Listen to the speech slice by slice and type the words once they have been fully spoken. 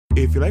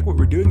If you like what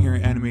we're doing here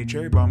at Anime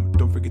Cherry Bomb,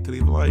 don't forget to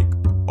leave a like.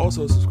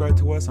 Also, subscribe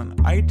to us on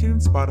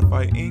iTunes,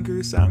 Spotify, Anchor,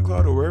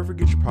 SoundCloud, or wherever you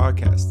get your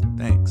podcasts.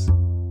 Thanks.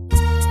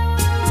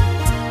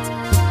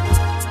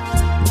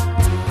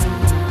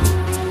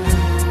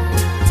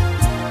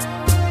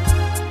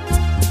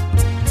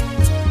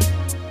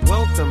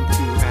 Welcome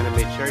to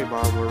Anime Cherry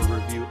Bomb, where we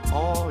review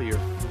all your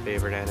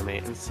favorite anime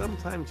and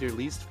sometimes your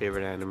least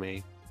favorite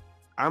anime.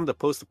 I'm the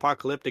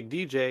post-apocalyptic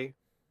DJ,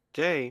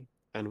 Jay,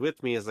 and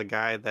with me is the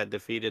guy that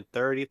defeated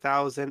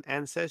 30,000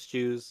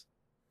 ancestors,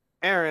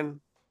 Aaron.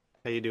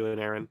 How you doing,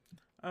 Aaron?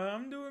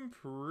 I'm doing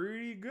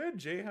pretty good,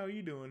 Jay. How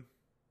you doing?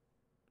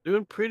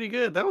 Doing pretty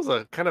good. That was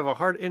a kind of a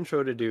hard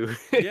intro to do.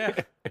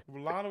 Yeah, a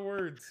lot of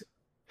words.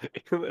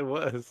 It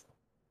was,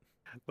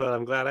 but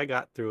I'm glad I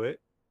got through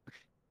it.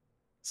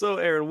 So,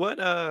 Aaron, what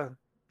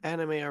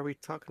anime are we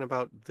talking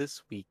about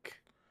this week?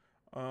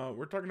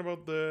 We're talking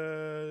about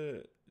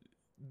the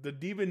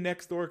Demon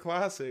Next Door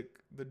classic,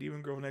 the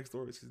Demon Girl Next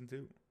Door season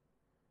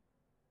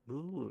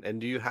 2. And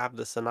do you have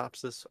the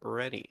synopsis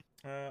ready?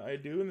 I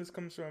do, and this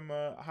comes from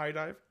High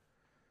Dive.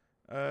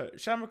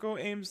 Shamiko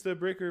aims to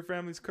break her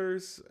family's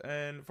curse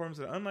and forms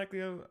an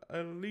unlikely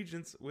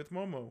allegiance with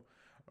Momo,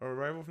 a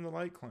rival from the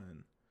Light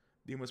Clan.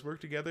 They must work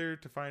together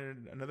to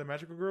find another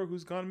magical girl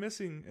who's gone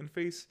missing and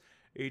face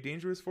a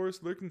dangerous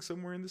force lurking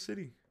somewhere in the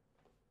city.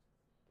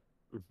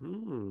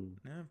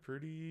 Yeah,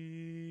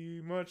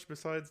 pretty much.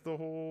 Besides the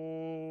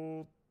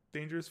whole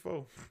dangerous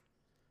foe.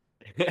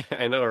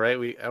 I know, right?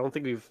 I don't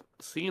think we've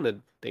seen a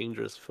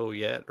dangerous foe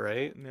yet,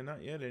 right? Yeah,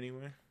 not yet,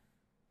 anyway.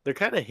 They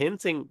kind of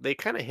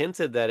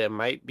hinted that it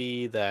might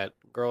be that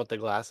girl with the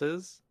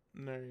glasses.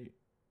 Right.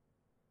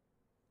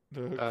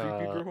 The creepy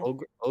girl.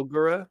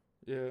 Ogura.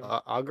 Yeah.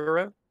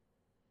 Agura.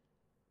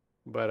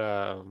 But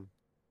I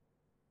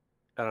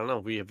don't know.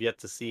 We have yet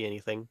to see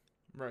anything.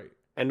 Right.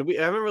 And we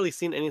haven't really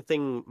seen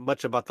anything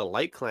much about the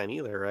Light Clan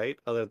either, right?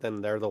 Other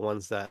than they're the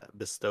ones that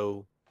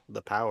bestow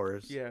the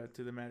powers. Yeah,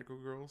 to the magical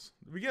girls.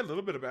 We get a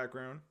little bit of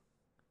background.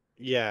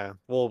 Yeah.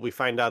 Well, we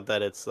find out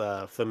that it's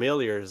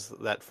familiars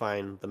that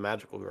find the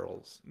magical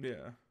girls.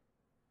 Yeah.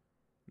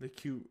 The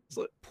cute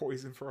So,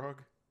 poison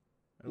frog.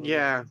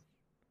 yeah.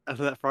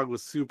 That frog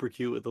was super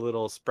cute with the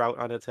little sprout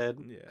on its head.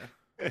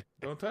 Yeah.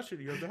 Don't touch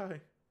it, you'll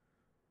die.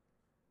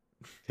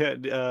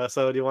 Yeah.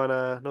 So do you want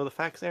to know the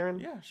facts, Aaron?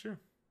 Yeah, sure.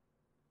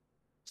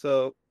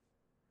 So,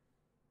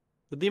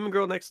 The Demon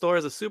Girl Next Door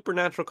is a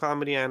supernatural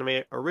comedy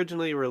anime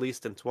originally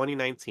released in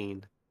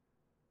 2019.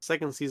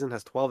 Second season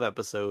has 12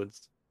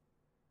 episodes.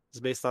 It's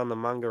based on the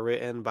manga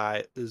written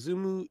by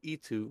Uzumu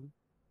Ito.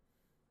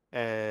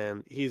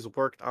 And he's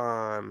worked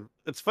on...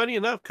 It's funny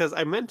enough, because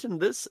I mentioned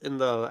this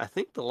in I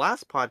think the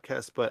last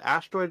podcast, but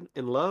Asteroid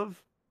in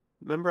Love,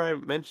 remember I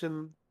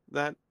mentioned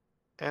that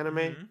anime?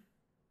 Mm-hmm.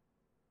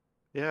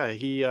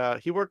 Yeah,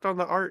 he worked on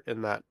the art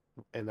in that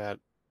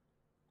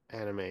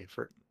anime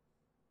for...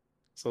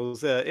 So it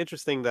was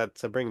interesting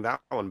to bring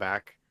that one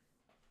back.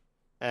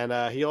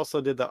 And he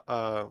also did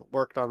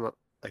worked on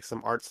like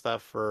some art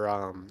stuff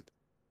for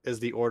Is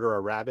the Order a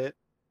Rabbit?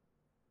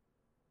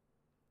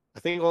 I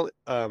think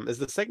is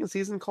the second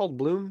season called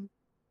Bloom?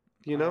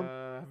 Do you know?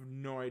 I have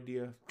no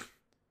idea.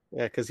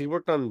 Yeah, because he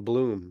worked on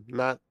Bloom,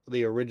 not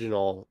the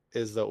original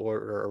Is the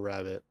Order a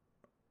Rabbit.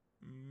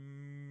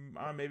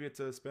 Maybe it's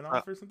a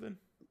spinoff or something?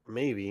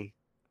 Maybe.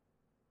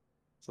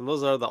 So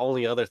those are the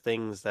only other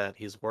things that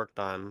he's worked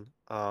on.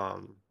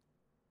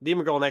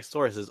 Demon Girl Next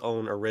Door is his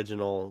own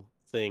original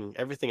thing.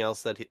 Everything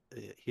else that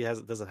he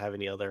doesn't have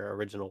any other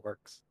original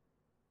works.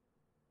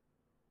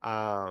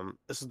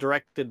 This is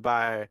directed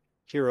by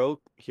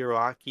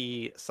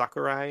Hiroaki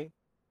Sakurai,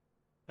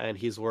 and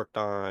he's worked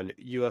on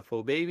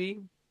UFO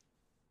Baby,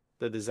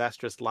 The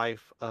Disastrous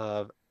Life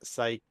of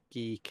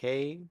Saiki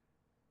K,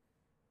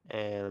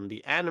 and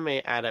the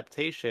anime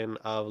adaptation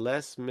of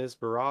Les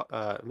Miserables,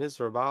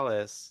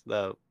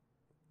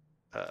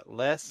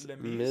 Les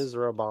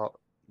Miserable.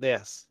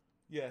 Yes.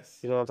 Yes.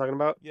 You know what I'm talking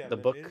about? Yeah, the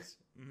Les book. Mis.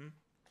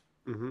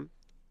 Mm-hmm.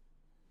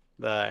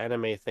 The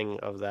anime thing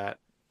of that.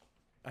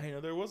 I know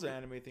there was an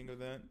anime thing of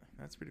that.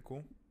 That's pretty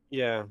cool.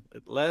 Yeah,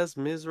 Les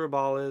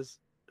Miserables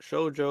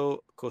Shoujo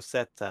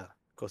Cosette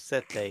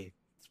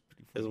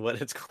is what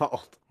it's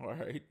called. All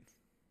right.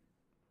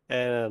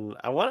 And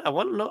I want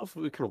to know if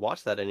we can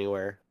watch that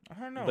anywhere. I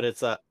don't know.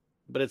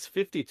 But it's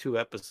 52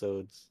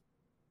 episodes.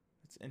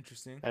 It's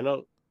interesting. I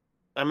know.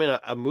 I mean,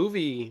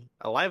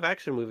 a live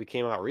action movie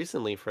came out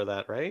recently for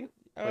that, right?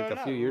 Like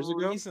a few years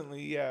ago.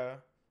 Recently, yeah,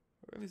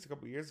 or at least a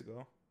couple years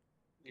ago.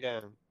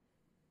 Yeah.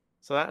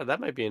 So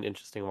that might be an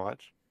interesting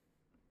watch.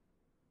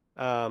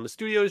 The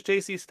studio is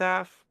JC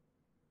Staff.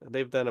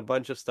 They've done a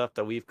bunch of stuff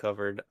that we've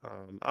covered.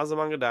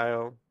 Azumanga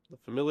Daioh, The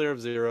Familiar of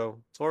Zero,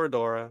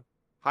 Toradora,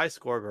 High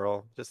Score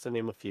Girl, just to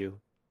name a few.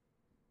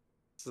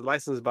 This is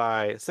licensed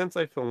by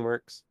Sensei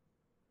Filmworks.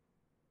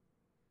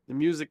 The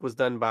music was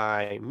done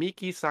by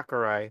Miki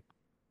Sakurai.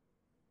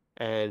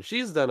 And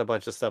she's done a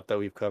bunch of stuff that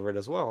we've covered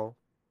as well.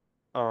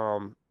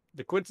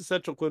 The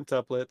Quintessential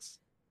Quintuplets,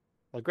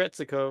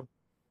 Agretsuko,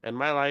 and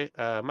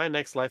My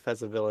Next Life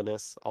as a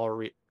Villainess,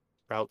 all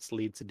routes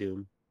lead to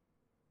doom.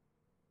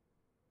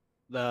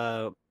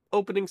 The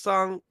opening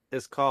song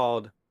is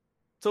called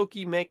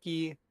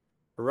Tokimeki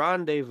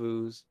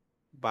Rendezvous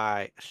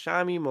by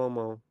Shami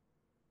Momo.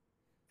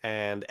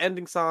 And the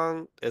ending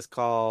song is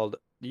called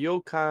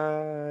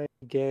Yokai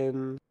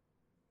Gen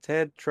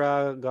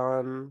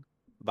Tetragon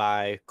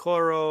by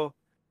Koro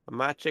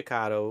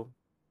Machikado.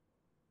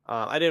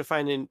 I didn't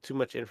find too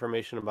much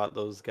information about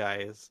those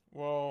guys.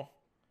 Well,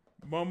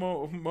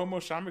 Momo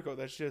Shamiko.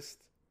 That's just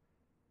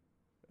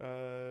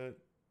uh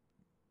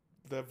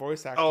the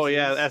voice Oh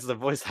yeah, actresses. that's the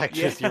voice Yeah,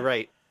 actress. You're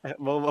right,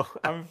 Momo.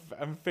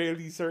 I'm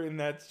fairly certain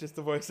that's just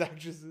the voice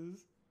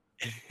actresses.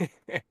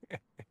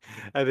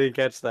 I didn't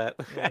catch that.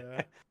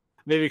 Yeah,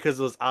 Maybe because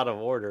it was out of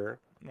order.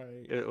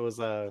 right. It was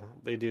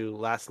they do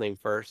last name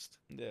first.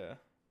 Yeah,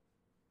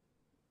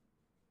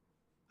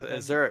 Is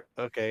and there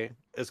okay?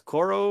 Is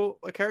Koro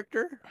a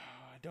character?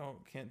 I don't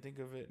can't think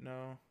of it.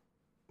 No,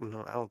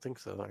 No, I don't think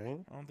so, right?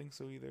 I don't think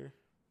so either.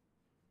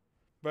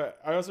 But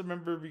I also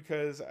remember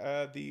because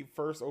the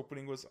first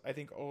opening was I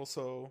think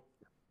also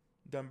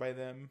done by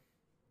them,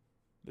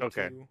 the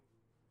Okay, two,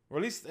 or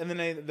at least, and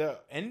then the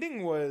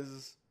ending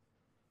was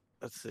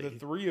let's the see.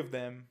 three of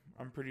them.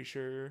 I'm pretty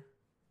sure,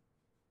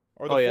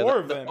 or Oh the yeah, four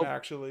of them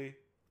actually,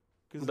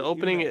 because the even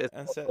opening is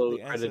also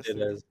the credited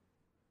ancestor. as.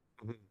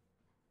 Mhm.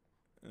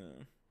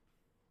 Uh,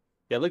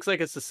 Yeah, it looks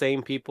like it's the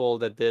same people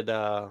that did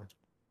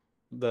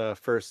the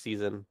first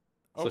season.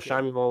 So okay,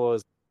 Shami Momo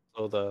is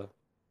also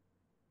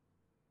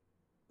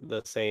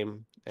the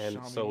same, and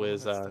Shami so Momo,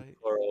 is that's tight.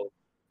 Koro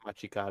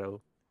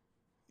Machikado.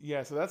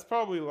 Yeah, so that's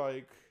probably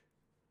like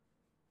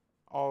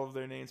all of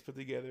their names put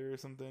together or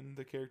something.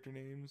 The character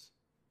names.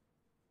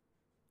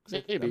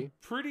 Because Maybe.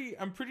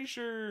 I'm pretty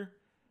sure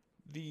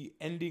the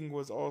ending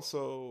was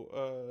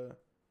also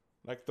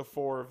like the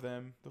four of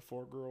them, the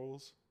four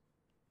girls.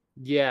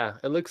 Yeah,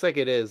 it looks like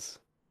it is.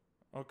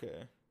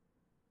 Okay.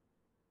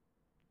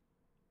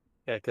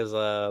 Yeah, because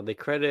they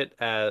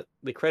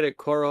credit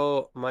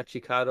Koro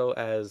Machikado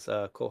as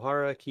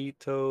Kohara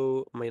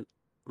Kito,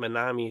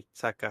 Manami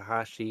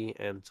Takahashi,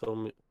 and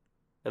Tomo,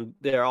 and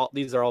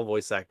these are all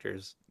voice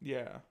actors.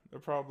 Yeah, they're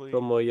probably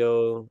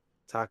Tomoyo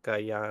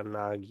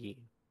Takayanagi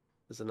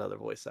is another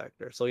voice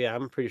actor. So yeah,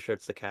 I'm pretty sure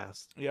it's the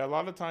cast. yeah. A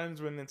lot of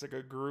times when it's like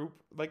a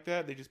group like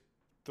that, they just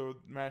throw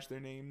mash their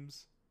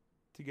names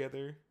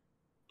together,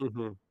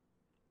 Hmm.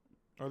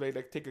 or they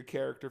like take a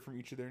character from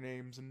each of their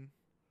names and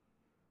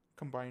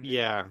combine it.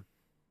 Yeah,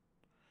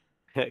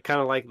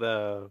 kind of like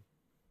the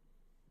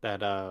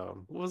that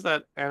what was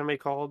that anime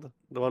called?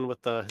 The one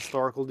with the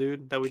historical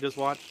dude that we just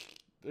watched,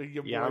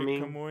 Your boy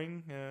Yaming,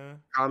 Kamoing, yeah,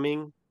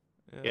 Kaming.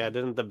 yeah. Yeah,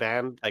 didn't the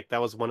band like that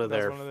was one of That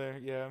was their one of their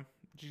yeah.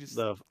 You just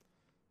the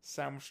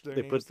sandwiched their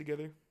they names put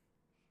together.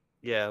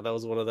 yeah, that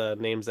was one of the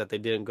names that they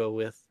didn't go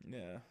with.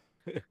 Yeah.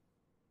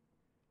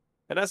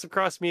 And as for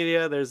cross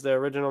media, there's the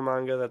original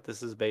manga that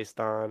this is based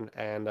on,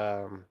 and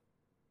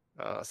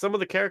some of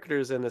the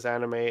characters in this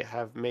anime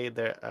have made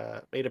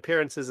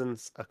appearances in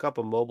a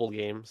couple mobile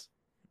games.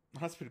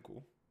 That's pretty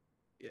cool.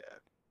 Yeah,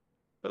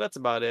 but that's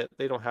about it.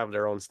 They don't have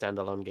their own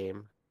standalone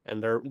game,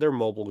 and they're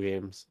mobile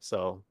games,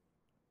 so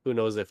who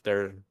knows if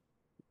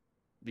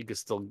you could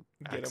still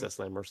Get them access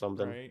them or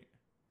something. right.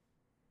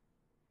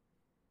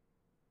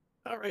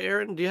 All right,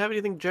 Aaron, do you have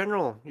anything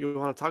general you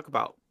want to talk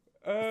about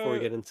before we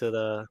Uh, get into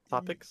the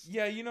topics?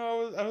 yeah.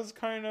 I was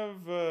kind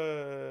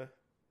of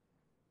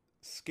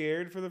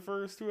scared for the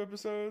first two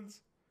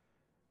episodes.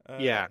 Uh,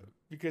 Yeah,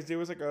 because there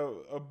was like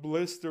a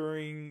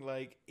blistering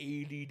like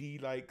ADD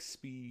like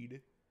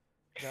speed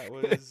that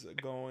was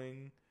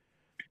going,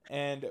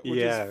 and which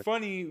is yeah.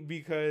 funny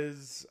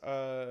because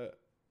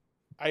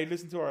I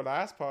listened to our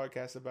last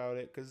podcast about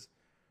it because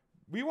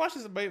we watched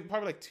this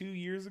probably like 2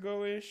 years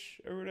ago ish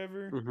or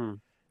whatever. Hmm.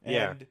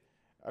 Yeah. And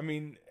I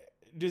mean,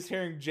 just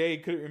hearing Jay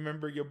couldn't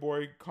remember your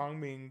boy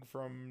Kongming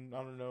from I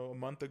don't know a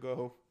month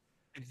ago.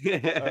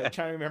 Trying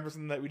to remember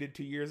something that we did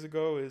 2 years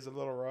ago is a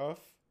little rough.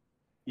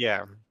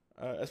 Yeah.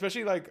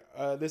 Especially like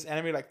this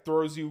anime like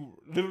throws you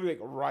literally like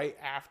right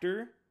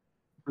after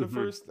the Hmm.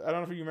 first. I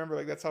don't know if you remember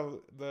like that's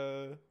how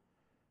the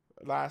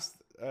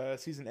last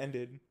season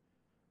ended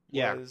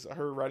Yeah. was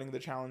her writing the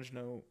challenge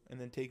note and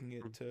then taking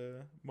it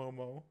to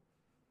Momo.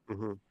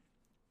 Hmm.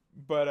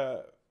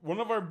 But one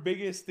of our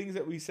biggest things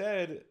that we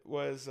said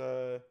was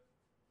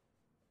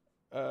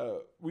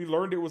we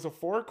learned it was a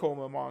four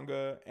koma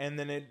manga, and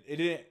then it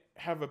didn't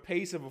have a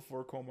pace of a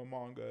four koma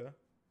manga,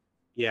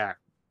 Yeah.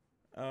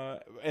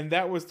 and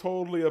that was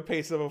totally a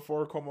pace of a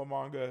four koma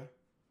manga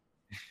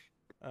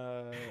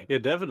Yeah,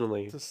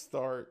 definitely. to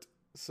start.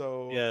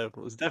 So Yeah, it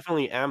was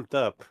definitely amped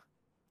up.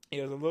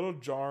 it was a little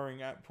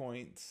jarring at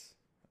points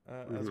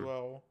as Hmm.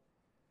 well.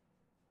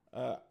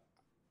 Uh,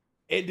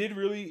 it did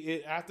really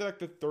it after like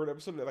the third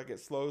episode, like it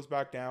slows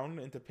back down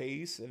into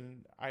pace,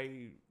 and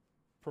I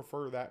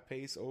prefer that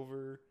pace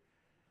over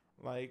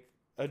like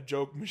a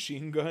joke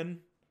machine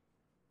gun,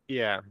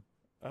 Yeah.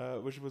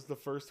 which was the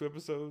first two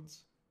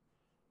episodes.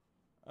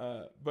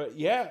 But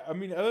yeah, I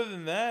mean, other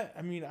than that,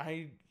 I mean,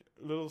 I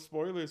little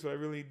spoilers, but I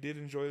really did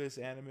enjoy this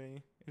anime.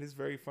 It is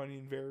very funny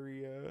and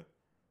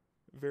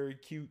very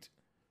cute.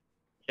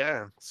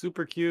 Yeah.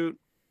 Super cute.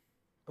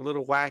 a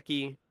little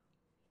wacky.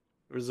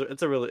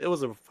 It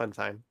was a fun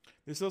time.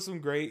 There's still some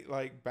great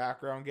like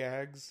background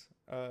gags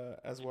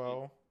as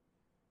well.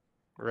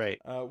 Right.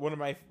 One of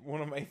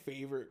my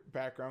favorite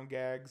background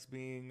gags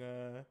being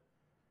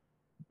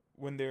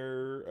when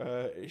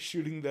they're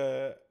shooting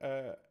the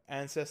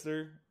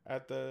ancestor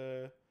at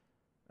the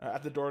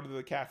door to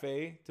the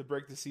cafe to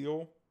break the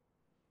seal.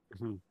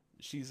 Mhm.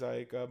 She's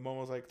like,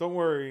 Momo's like, "Don't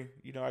worry,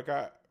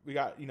 we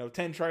got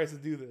 10 tries to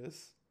do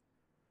this."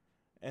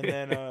 And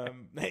then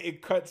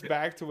it cuts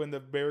back to when the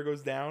bear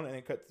goes down, and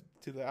it cuts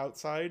to the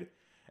outside,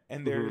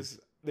 and Mhm.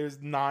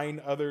 there's 9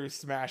 other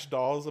smashed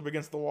dolls up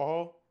against the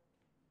wall.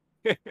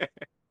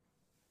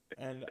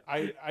 And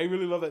I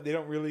really love that they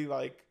don't really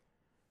like.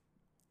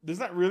 There's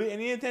not really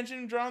any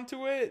attention drawn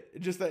to it.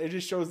 Just that it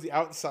just shows the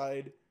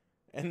outside,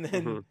 and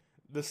then Mhm.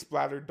 the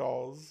splattered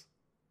dolls.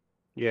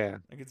 Yeah.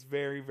 Like it's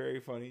very very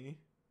funny.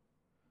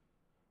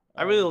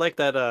 I really Um, like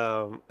that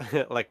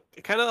like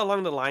kind of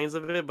along the lines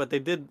of it, but they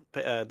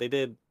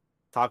did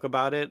talk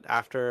about it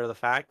after the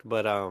fact,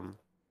 but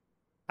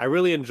I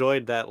really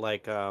enjoyed that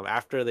like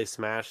after they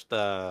smashed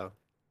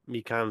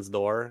Mikan's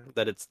door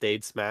that it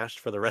stayed smashed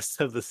for the rest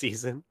of the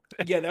season.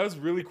 yeah, that was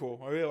really cool.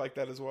 I really like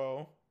that as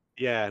well.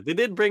 Yeah, they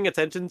did bring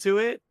attention to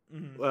it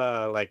Hmm.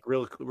 like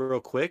real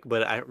quick,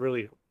 but I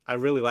really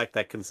like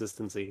that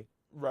consistency.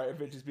 Right,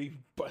 if it just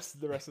being busted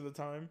the rest of the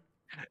time.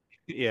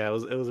 Yeah, it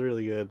was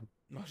really good.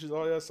 No, she's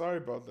oh yeah, sorry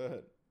about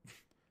that.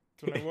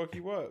 That's when I woke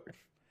you up.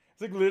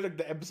 It's like literally like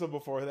the episode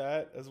before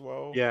that as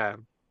well. Yeah.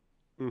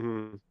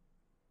 Hmm.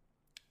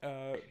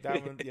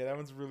 That one, yeah, that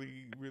one's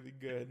really really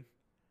good.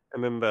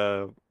 And then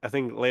I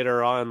think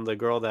later on the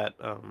girl that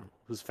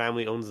whose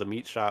family owns the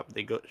meat shop,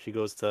 she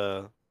goes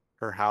to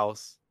her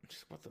house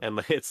Just what the. and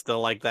it's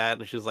still like that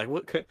and she's like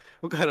what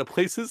kind of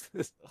place is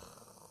this?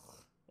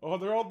 Oh,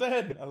 they're all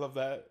dead. I love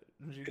that.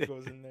 She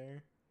goes in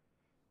there.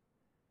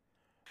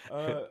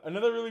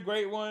 Another really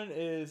great one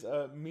is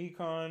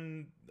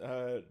Mikon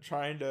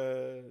trying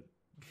to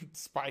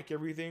spike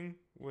everything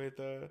with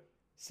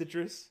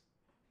citrus,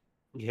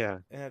 Yeah.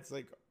 and that's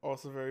like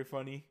also very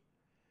funny.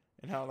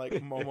 And how like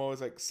Momo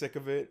is like sick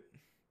of it.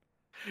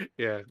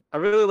 Yeah. I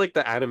really like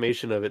the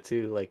animation of it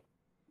too, like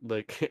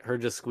her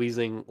just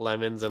squeezing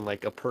lemons and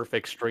like a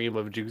perfect stream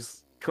of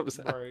juice comes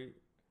out. Right.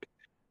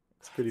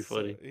 It's pretty So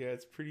funny. yeah,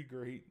 it's pretty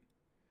great.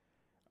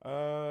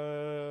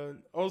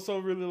 Also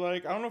really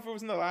like I don't know if it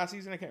was in the last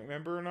season, I can't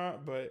remember or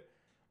not, but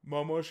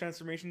Momo's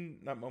transformation,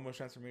 not Momo's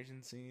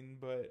transformation scene,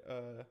 but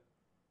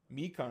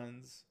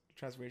Mikan's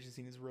transformation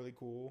scene is really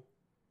cool.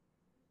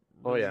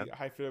 Oh yeah. Really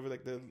high fit over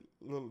like the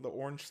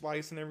orange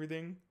slice and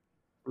everything.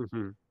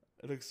 Hmm.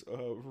 It looks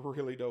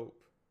really dope.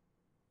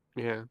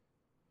 Yeah.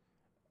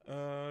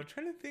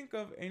 Trying to think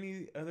of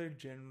any other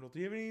general. Do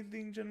you have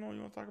anything general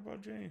you want to talk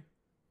about, Jay?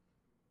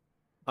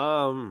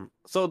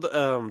 So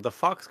the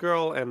Fox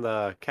girl and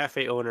the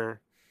cafe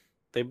owner,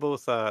 they're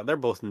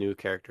both new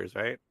characters,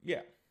 right?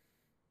 Yeah.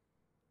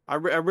 I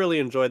really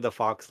enjoyed the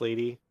Fox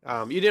lady.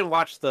 You didn't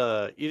watch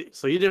so you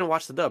didn't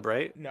watch the dub,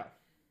 right? No.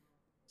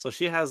 So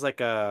she has like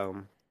a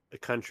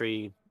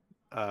country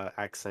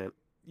accent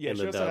Yeah, in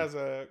she the also dub. has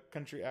a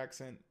country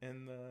accent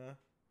in the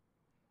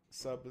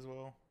sub as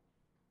well.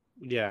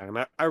 Yeah,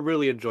 and I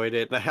really enjoyed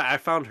it. I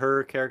found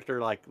her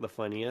character like the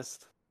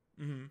funniest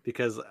Mm-hmm.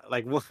 because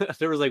like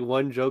there was like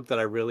one joke that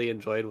I really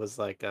enjoyed was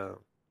like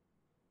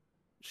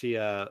she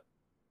uh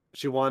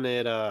she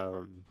wanted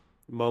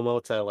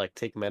Momo to like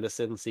take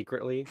medicine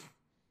secretly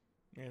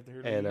Yeah,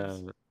 her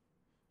and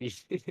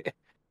leaves.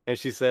 and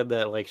she said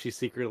that like she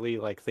secretly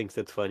like thinks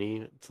it's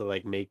funny to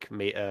like make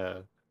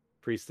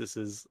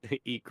priestesses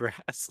eat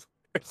grass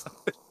or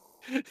something.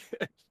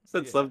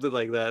 Said Yeah. something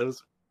like that. It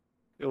was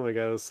oh my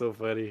god, it was so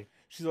funny.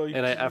 She's like,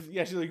 And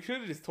yeah, she's like, you should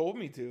have just told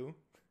me to,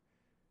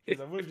 because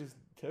I would have just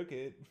took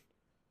it.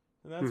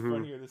 And that's Mhm.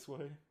 funnier this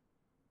way.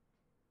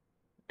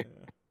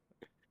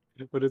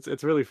 Yeah. But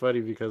it's really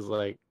funny because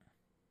like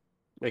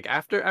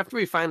after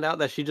we find out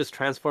that she just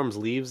transforms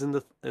leaves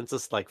into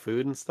like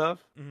food and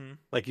stuff, Mm-hmm.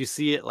 like you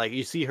see it like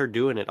you see her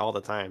doing it all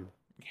the time.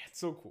 Yeah, it's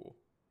so cool.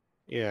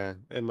 Yeah,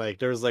 and like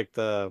there's like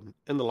the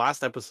in the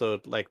last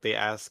episode, like they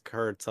ask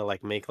her to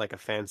like make like a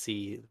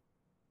fancy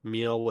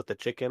meal with the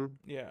chicken,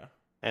 Yeah.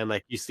 and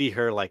like you see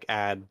her like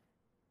add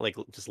like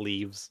just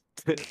leaves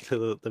to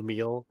Yep. the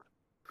meal.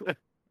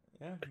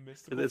 Yeah,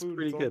 mystical It's food. It's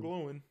pretty all good.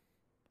 glowing.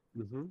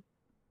 Hmm.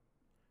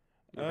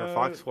 Her Uh,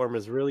 fox form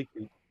is really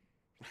cute.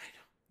 I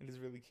know. It is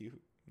really cute.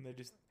 And they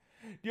just,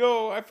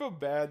 yo, I feel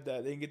bad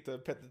that they didn't get to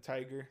pet the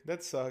tiger.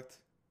 That sucked.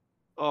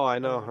 Oh, I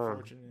That was know, huh?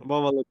 unfortunate.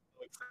 Mama looks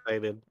so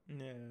excited.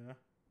 Yeah.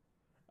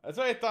 That's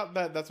why I thought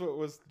that's what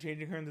was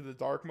changing her into the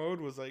dark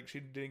mode was like she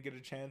didn't get a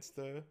chance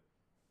to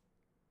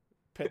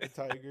pet the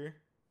tiger,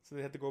 so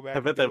they had to go back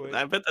and do it.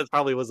 I bet that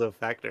probably was a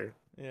factor.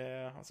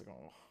 Yeah, I was like,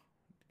 oh,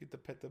 get to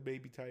pet the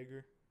baby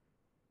tiger,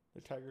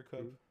 the tiger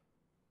cub.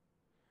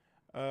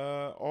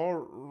 All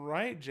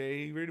right,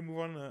 Jay, you ready to move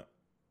on to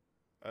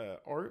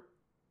art?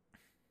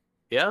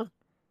 Yeah,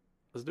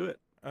 let's do it.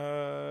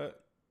 Uh,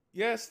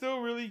 yeah, still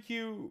really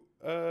cute.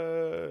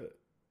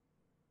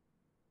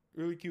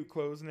 Really cute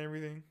clothes and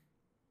everything.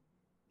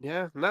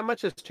 Yeah, not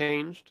much has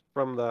changed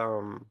from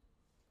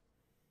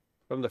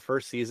the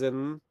first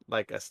season,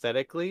 like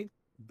aesthetically,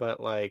 but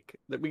like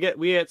we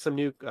get some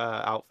new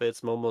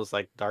outfits. Momo's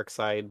like dark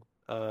side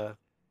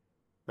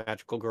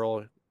magical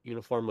girl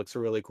uniform looks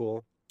really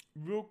cool.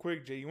 Real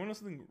quick, Jay, you want to know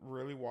something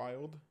really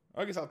wild?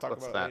 I guess I'll talk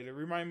What's about it that? later.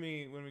 Remind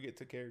me when we get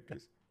to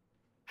characters.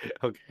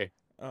 Okay.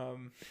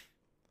 Um,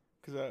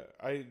 because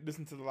I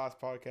listened to the last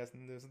podcast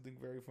and there's something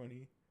very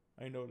funny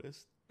I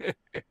noticed.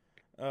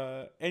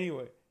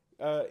 Anyway,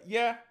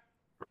 yeah.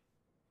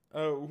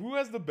 Who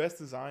has the best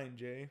design,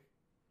 Jay?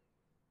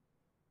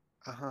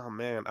 Oh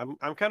man,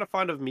 I'm kind of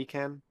fond of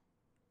Mikan.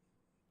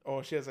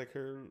 Oh, she has like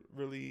her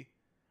really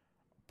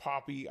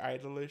poppy,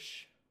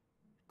 idolish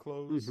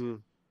clothes. Hmm.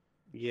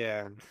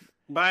 Yeah,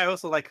 but I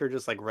also like her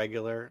just like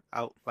regular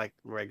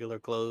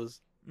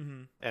clothes,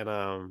 Mm-hmm.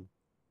 and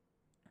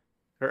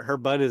her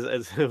bun is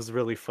it was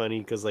really funny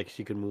because like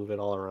she could move it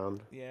all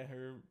around, Yeah,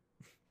 her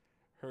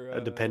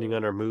depending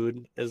on her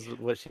mood is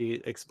what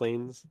she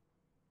explains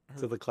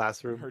to her the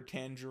classroom. her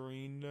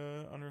tangerine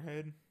on her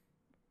head.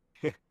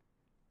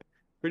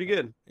 Pretty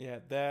good. Yeah,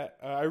 that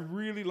I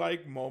really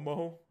like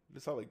Momo.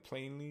 That's how like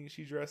plainly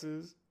she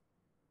dresses.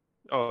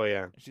 Oh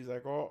yeah. She's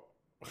like, oh,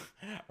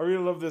 I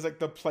really love this. Like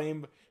the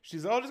plain.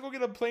 She's, oh, just go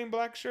get a plain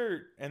black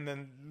shirt, and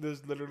then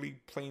there's literally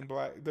plain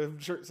black. The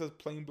shirt says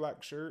plain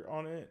black shirt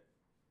on it.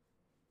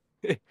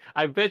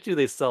 I bet you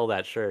they sell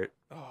that shirt.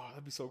 Oh,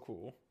 that'd be so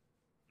cool.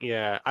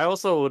 Yeah, I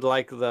also would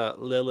like the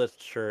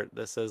Lilith shirt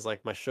that says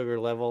like my sugar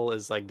level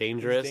is like It's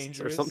dangerous or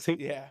dangerous. something.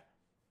 Yeah,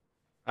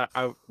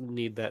 I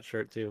need that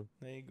shirt too.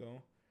 there you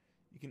go.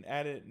 You can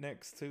add it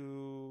next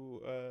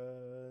to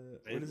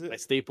what is My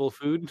it? staple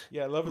food.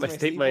 Yeah, love is My my state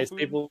staple my food.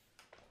 staple.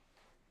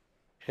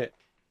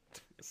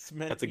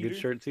 Cement That's a good eater.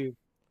 shirt too.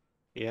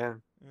 Yeah.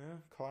 Yeah,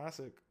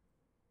 classic.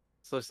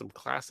 So some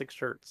classic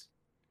shirts.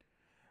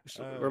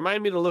 Uh,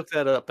 Remind me to look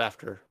that up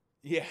after.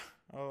 yeah,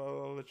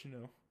 I'll let you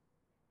know.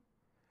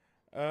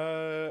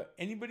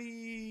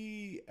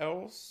 Anybody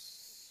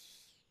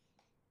else?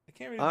 I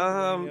can't really think of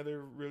any Um,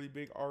 other really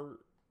big art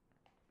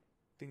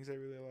things I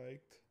really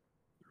liked.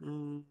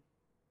 mm,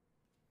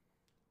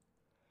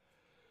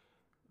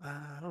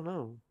 I don't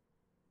know.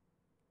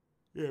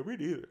 Yeah, me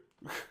neither.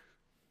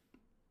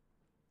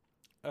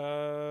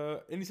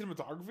 Any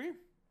cinematography?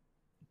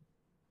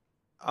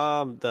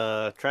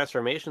 The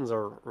transformations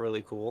are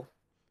really cool.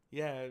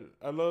 Yeah,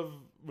 I love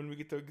when we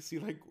get to see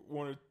like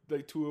one or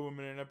like two of them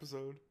in an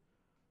episode.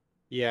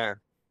 Yeah.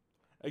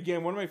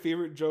 Again, one of my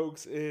favorite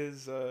jokes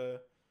is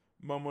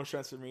Momo's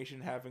transformation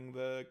having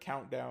the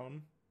countdown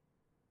on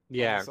the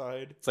Yeah.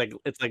 side. It's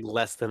like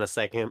less than a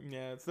second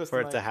Yeah, it's less for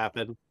than it to like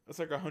happen. it's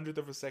like 100th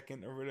of a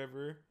second or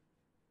whatever.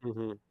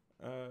 Hmm.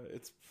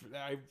 It's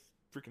I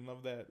freaking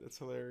love that. That's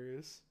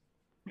hilarious.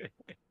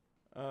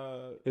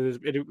 Uh,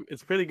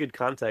 It's pretty good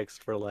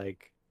context for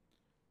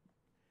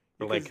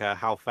because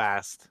how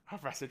fast. how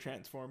fast they're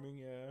transforming.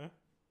 Yeah.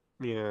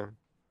 Yeah.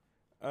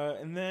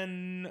 And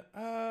then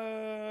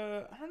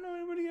I don't know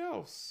anybody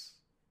else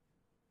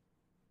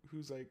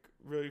who's like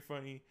really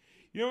funny.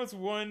 You know what's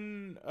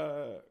one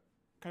kind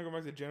of going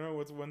back to general.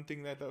 What's one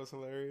thing that was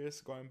hilarious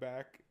going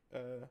back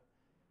to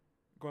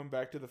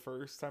the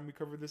first time we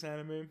covered this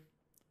anime.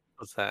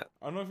 What's that?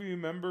 I don't know if you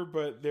remember,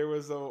 but there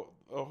was a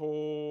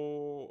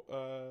whole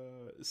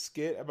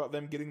skit about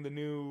them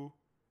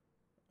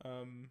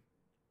um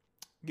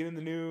getting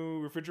the new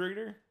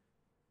refrigerator.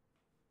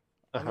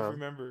 I don't know if you Uh-huh.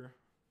 remember,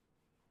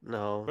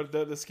 No. but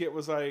the skit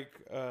was like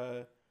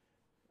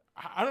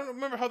I don't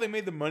remember how they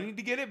made the money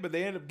to get it, but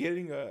they ended up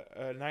getting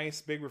a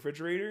nice big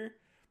refrigerator,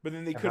 but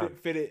then they Uh-huh. couldn't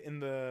fit it in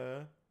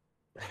the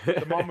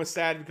mom was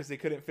sad because they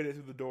couldn't fit it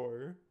through the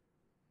door,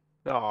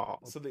 Oh.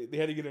 so they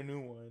had to get a new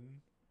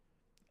one,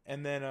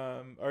 and then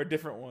or a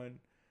different one,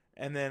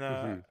 and then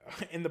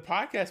Hmm. in the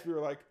podcast we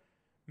were like,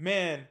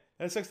 man,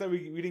 that sucks that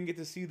we didn't get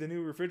to see the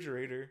new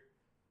refrigerator.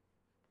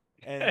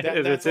 And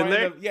that's It's in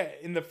why there?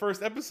 in the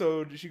first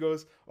episode she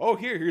goes, oh,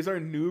 here's our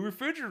new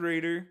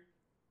refrigerator.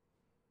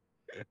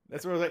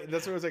 That's where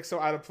I was like so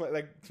out of place.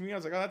 Like to me, I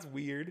was like, oh, that's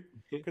weird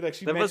because like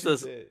she That must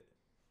mentions have it.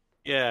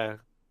 yeah.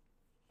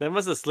 That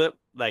must have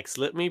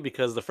slipped me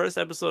because the first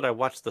episode I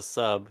watched the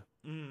sub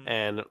Mm.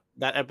 and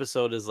that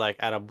episode is like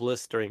at a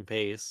blistering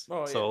pace.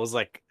 Oh So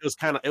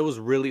yeah, it was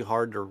really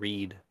hard to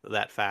read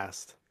that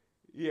fast.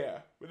 yeah.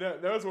 But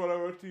that was what I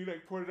went to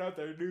like pointed out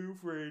that new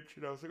fridge,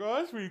 and I was like, oh,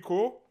 that's pretty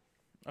cool.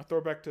 A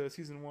throwback to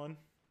season one.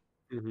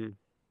 Hmm.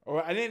 Oh,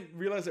 I didn't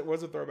realize it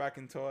was a throwback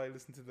until I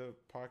listened to the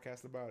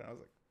podcast about it. I was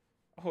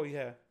like, oh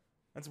yeah,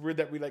 that's weird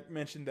that we like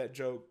mentioned that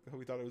joke.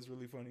 We thought it was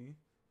really funny.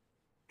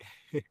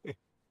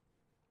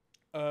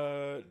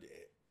 Uh,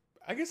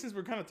 I guess since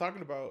we're kind of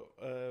talking about,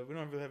 we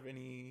don't really have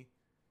any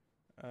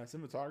Like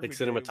cinematography. Jay.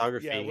 Yeah,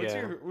 cinematography,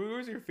 yeah. what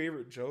was your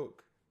favorite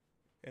joke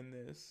in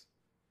this?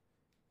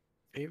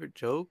 Favorite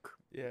joke?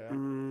 Yeah.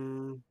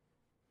 Mm,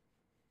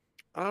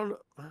 I don't know.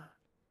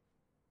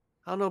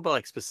 I don't know about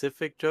like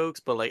specific jokes,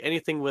 but like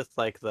anything with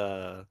like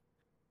the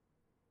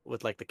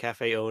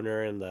cafe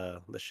owner and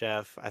the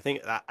chef. I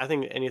think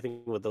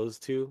anything with those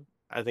two,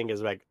 I think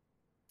is like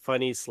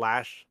funny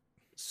slash.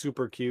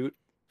 super cute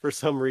for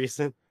some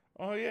reason.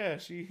 Oh yeah,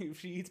 she if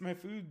she eats my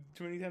food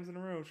too many times in a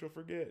row, she'll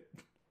forget.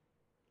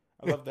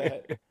 I love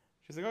that.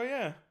 She's like, oh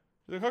yeah.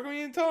 She's like, how come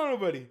you didn't tell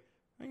nobody?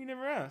 Like, you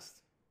never asked.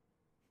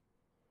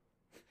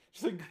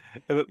 She's like,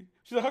 And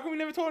she's like, how come you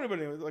never told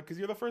anybody? I was like, because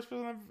you're the first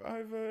person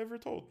I've ever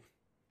told.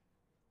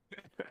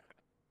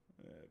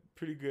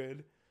 Pretty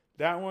good.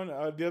 That one.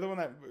 The other one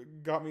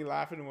that got me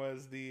laughing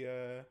was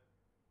the.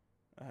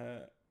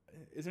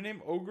 Is her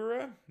name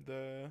Ogura,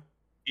 the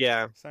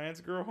yeah,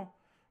 science girl,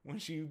 when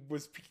she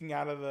was peeking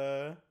out of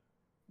the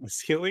the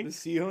ceiling.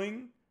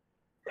 ceiling,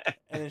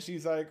 and then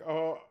she's like,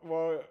 "Oh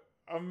well,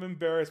 I'm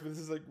embarrassed, but this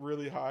is like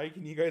really high.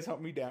 Can you guys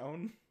help me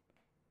down?"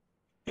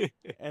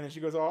 And then she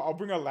goes, "Oh, I'll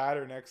bring a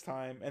ladder next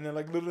time." And then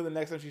like literally the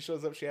next time she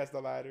shows up, she has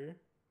the ladder.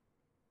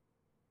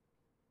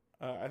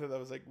 I thought that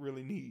was like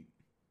really neat.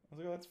 I was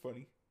like, "Oh, that's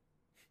funny."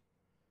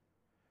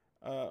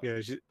 Uh,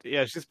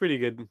 She's pretty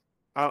good.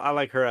 I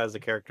like her as a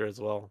character as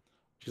well.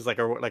 She's like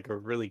a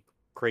really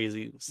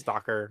crazy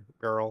stalker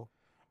girl.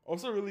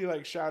 Also, really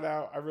like shout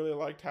out. I really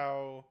liked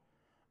how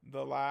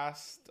the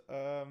last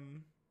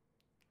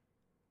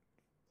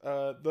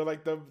the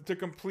like the to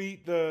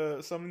complete the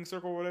summoning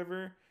circle or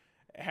whatever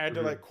it had to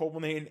Hmm. like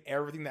culminate in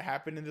everything that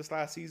happened in this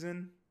last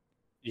season.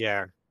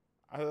 Yeah,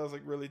 I thought that was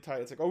like really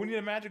tight. It's like, oh, we need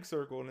a magic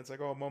circle, and it's like,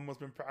 oh, Momo's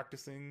been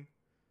practicing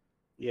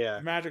yeah.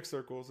 magic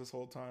circles this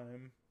whole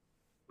time.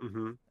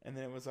 Hmm. And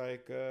then it was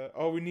like,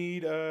 oh, we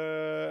need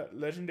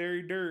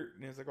legendary dirt,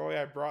 and it's like, oh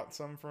yeah, I brought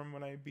some from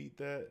when I beat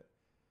the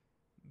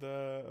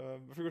I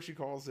forget what she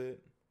calls it,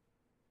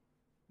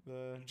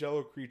 the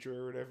Jello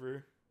creature or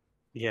whatever.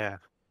 Yeah.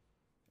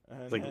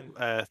 It's And like then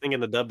I think in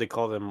the dub they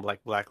call them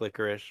like black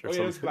licorice or oh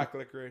yeah, it was something. black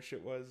licorice.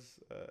 It was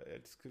I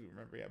just couldn't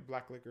remember. Yeah,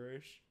 black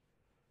licorice.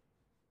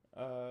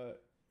 Uh,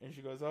 and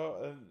she goes,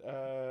 oh,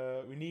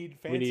 we need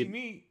We fancy need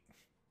meat.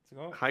 It's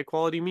like, oh, high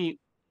quality meat.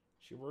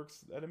 she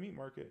works at a meat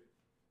market.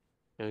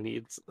 And we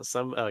need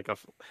some like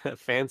a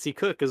fancy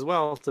cook as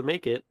well to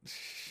make it.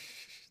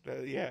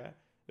 Yeah,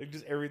 like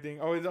just everything.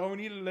 Oh, we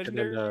need And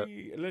then a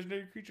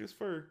legendary creature's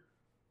fur.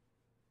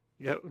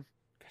 yep,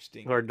 Gosh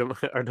dang or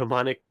it. our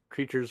demonic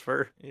creature's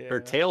fur or Yeah,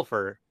 tail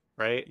fur,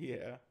 right?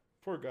 yeah.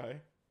 Poor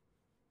guy.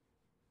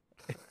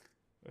 I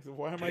said,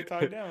 why am I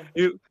tied down?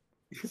 He-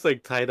 He's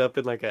like tied up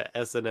in like a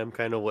S&M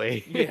kind of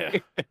way. Yeah,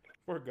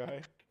 poor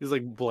guy. He's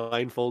like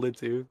blindfolded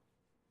too.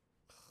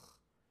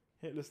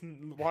 Hey,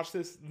 listen, watch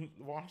this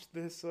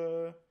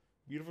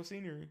beautiful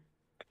scenery.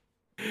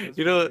 That was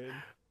You pretty know,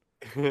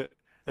 good.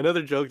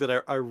 another joke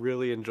that I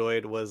really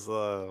enjoyed was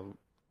him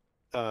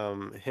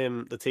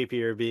the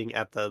tapir being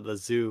at the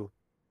zoo,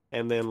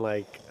 and then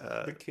like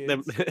The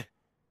them kids.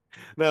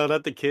 no,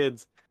 not the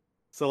kids.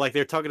 So like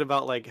they're talking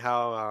about like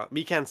how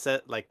Mikan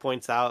set like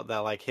points out that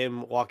like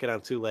him walking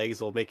on two legs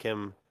will make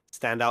him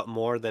stand out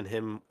more than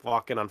him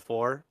walking on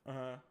four.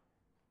 Uh-huh.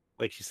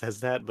 Like she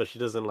says that, but she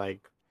doesn't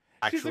like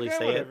She's like, actually eh,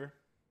 say it. whatever.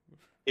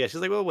 Yeah,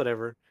 she's like, well,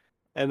 whatever.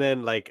 And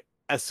then like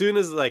as soon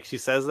as like she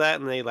says that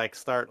and they like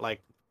start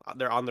like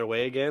they're on their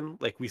way again,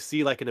 like we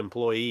see like an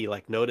employee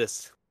like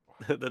notice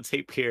the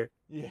tape here.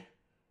 Yeah.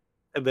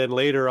 And then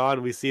later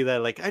on we see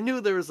that like I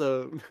knew there was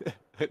a,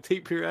 a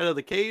tape here out of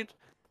the cage.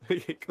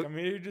 I'm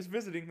here just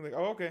visiting. Like,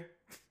 oh, okay.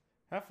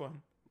 Have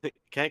fun.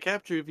 Can't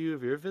capture you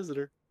if you're a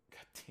visitor.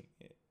 God dang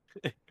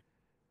it.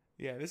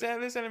 Yeah, this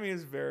enemy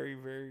is very,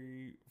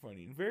 very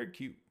funny and very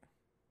cute.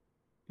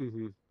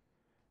 Hmm.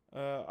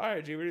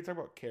 Alright, Jay, ready to talk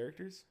about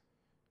characters?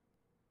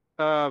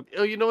 Oh,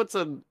 you know it's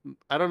a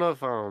I don't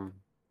know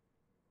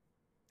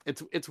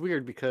if it's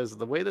weird because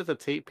the way that the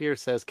tape here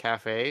says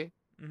cafe,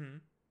 Mm-hmm.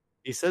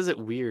 he says it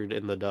weird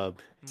in the dub.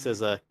 He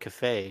says Mm.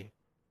 cafe.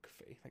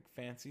 Cafe, like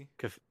fancy.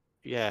 Caf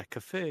yeah,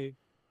 cafe.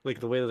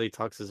 Like the way that he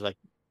talks is like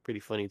pretty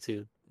funny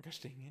too. Gosh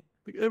dang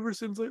Like ever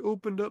since I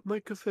opened up my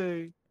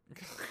cafe.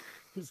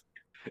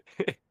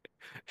 it.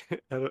 I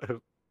don't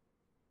know.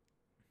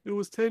 It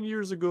was 10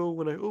 years ago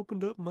when I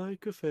opened up my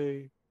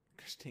cafe.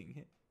 Gosh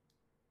dang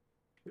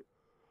it.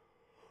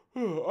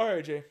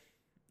 Alright, Jay.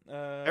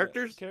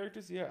 Characters?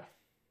 Characters, yeah.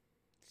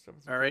 Some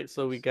All right,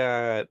 so we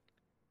characters.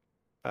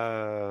 got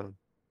uh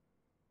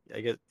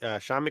I guess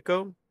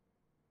Shamiko.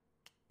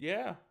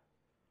 Yeah.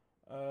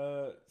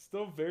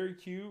 Still very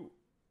cute.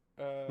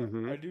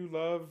 Mm-hmm. I do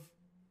love.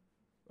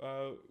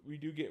 We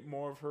do get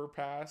more of her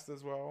past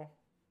as well.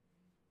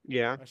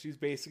 Yeah. She's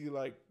basically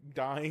like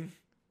dying in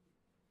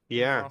the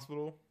Yeah.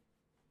 hospital.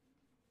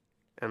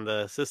 And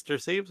the sister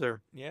saves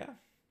her. Yeah,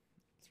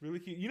 it's really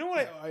cute. You know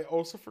what? I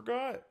also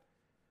forgot.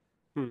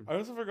 Hmm. I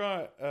also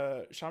forgot.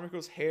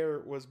 Shamiko's hair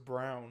was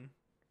brown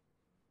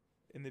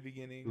in the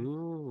beginning.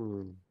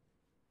 Ooh.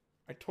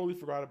 I totally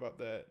forgot about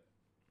that.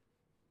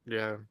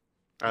 Yeah.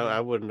 And I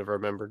then wouldn't have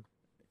remembered.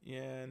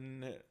 yeah,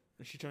 and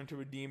she turned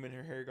to a demon.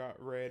 Her hair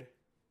got red.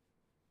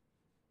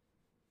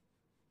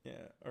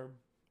 Yeah, or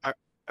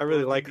I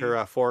really like her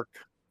burgundy. fork.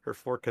 Her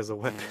fork as a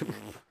weapon.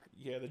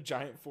 Yeah, the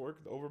giant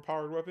fork, the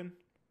overpowered weapon.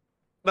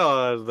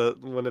 No, the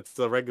when it's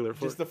the regular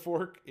Just fork. the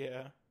fork.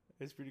 Yeah,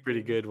 it's pretty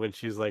Pretty good. good when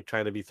she's like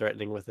trying to be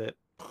threatening with it.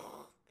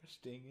 Gosh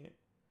dang it!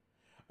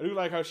 I do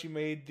like how she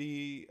made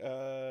the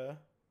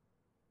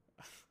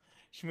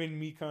She made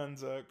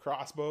Mikan's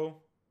crossbow,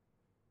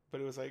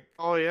 but it was like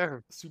Oh yeah.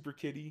 super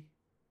kitty.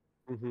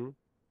 Hmm.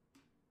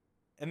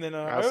 And then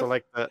I I also was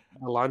like the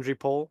laundry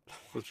pole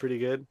was pretty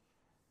good.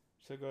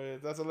 so go ahead.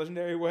 That's a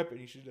legendary weapon.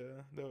 You should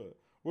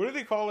what do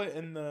they call it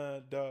in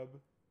the dub?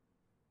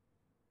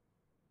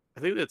 I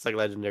think it's like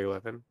legendary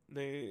weapon.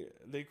 They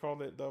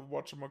called it the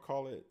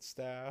whatchamacallit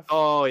staff.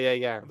 Oh yeah,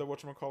 yeah. Or the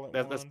whatchamacallit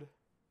That, that's wand.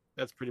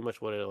 that's pretty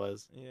much what it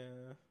was.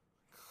 Yeah.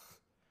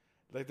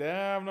 Like that,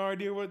 I have no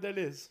idea what that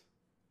is.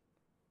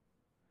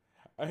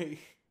 I,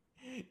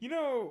 you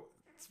know,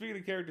 speaking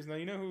of characters now,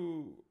 you know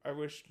who I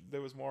wish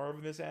there was more of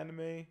in this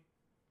anime?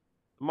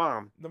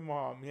 Mom. The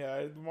mom.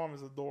 Yeah, the mom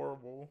is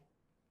adorable.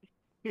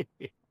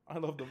 I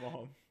love the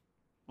mom.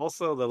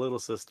 Also the little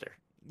sister.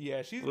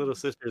 Yeah, Little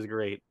sister is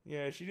great.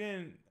 she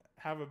didn't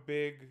have a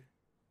big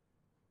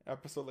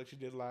episode like she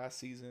did last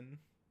season,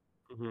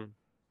 Hmm.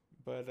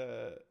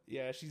 but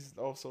yeah, she's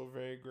also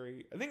very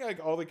great. I think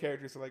like all the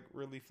characters are like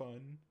really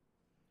fun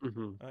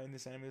Hmm. in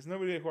this anime. There's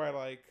nobody who I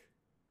like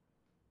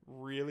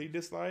really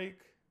dislike.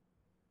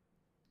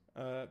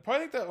 Probably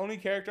like the only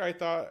character I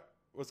thought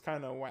was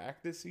kind of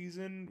whack this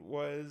season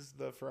was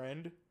the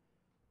friend,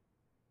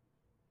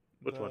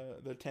 Which one?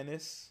 the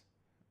tennis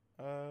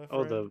Oh,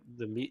 friend.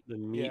 the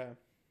Yeah,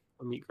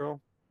 meat girl.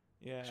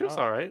 yeah. She was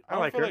all right. I I don't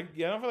like feel her. like I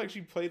don't feel like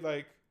she played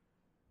like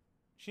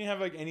she didn't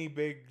have like any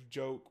big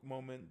joke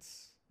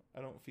moments.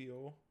 I don't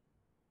feel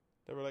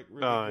that were like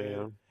really Oh yeah.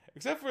 good,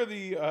 except for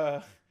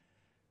the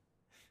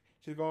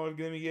she's going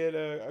to get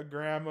a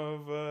gram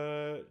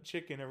of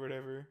chicken or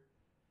whatever.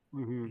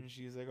 Hmm. And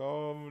she's like,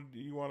 "Oh, do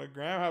you want a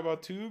gram? How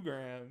about 2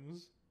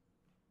 grams?"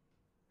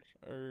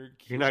 Or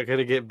You're not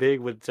gonna get big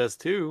with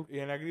just two.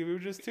 yeah, and I can give you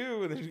just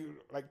 2, and then she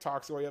like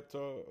talks her way up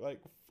to like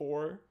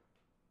 4.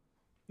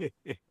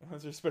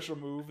 That's her special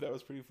move. That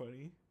was pretty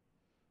funny.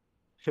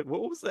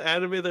 What was the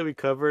anime that we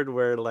covered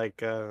where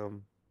like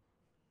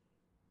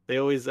they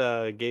always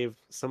gave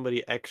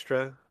somebody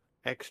extra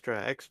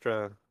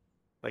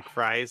like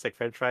fries, like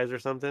French fries or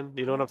something? Do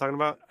you know what I'm talking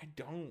about? I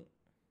don't.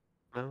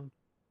 No.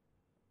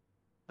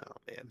 Oh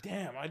man.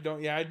 Damn, I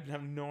don't. Yeah, I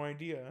have no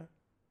idea.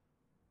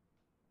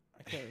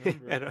 I can't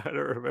remember. I don't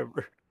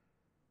remember.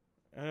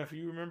 And if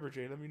you remember,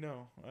 Jay, let me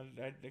know. I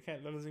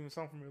can't. That doesn't even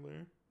sound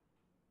familiar.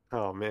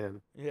 Oh man.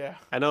 Yeah.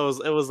 I know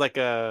it was like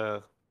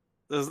it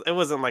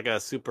wasn't like a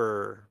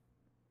super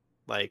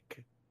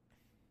like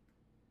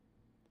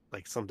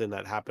something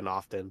that happened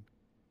often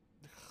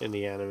in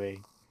the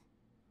anime.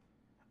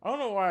 I don't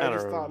know why I I don't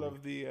just thought remember.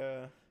 of the.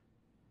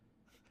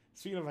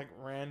 Speaking of like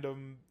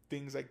random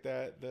things like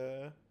that,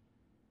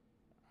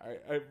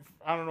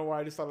 I don't know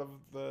why I just thought of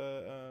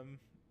the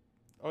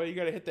oh, you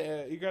gotta hit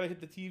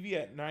the TV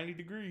at 90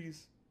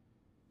 degrees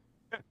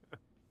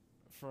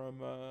from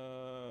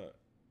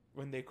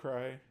when they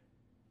cry.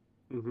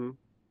 Hmm.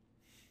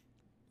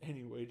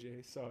 Anyway,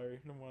 Jay, sorry,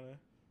 don't want to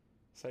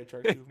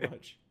sidetrack too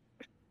much.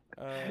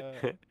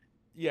 Uh,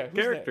 yeah, who's next?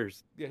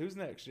 Characters. Yeah, who's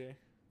next, Jay?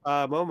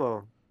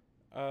 Momo.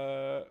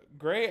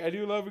 Great. I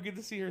do love we get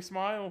to see her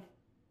smile.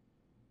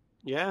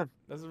 Yeah.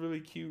 That's a really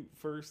cute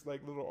first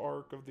like little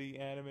arc of the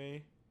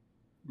anime,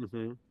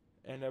 Hmm.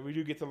 and we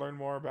do get to learn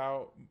more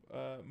about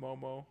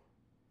Momo.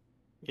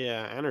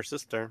 Yeah, and her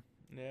sister.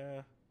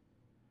 Yeah,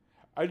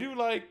 I do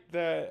like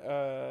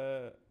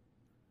that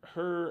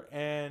her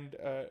and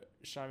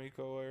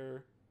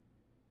Shamiko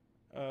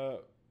are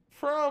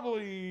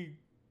probably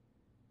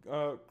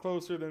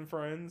closer than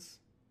friends,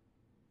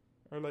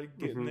 or like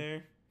getting Hmm. there.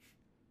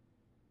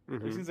 It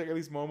Hmm. seems like at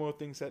least Momo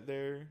thinks that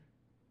they're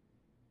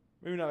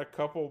maybe not a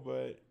couple,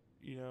 but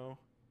you know,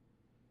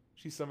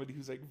 she's somebody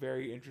who's like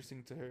very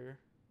interesting to her.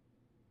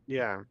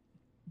 Yeah.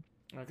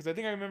 Because I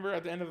think I remember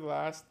at the end of the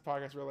last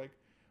podcast, we are like,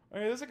 "Oh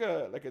yeah, there's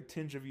like a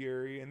tinge of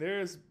Yuri, and there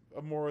is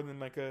a more than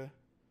like a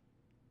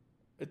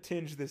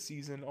tinge this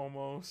season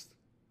almost."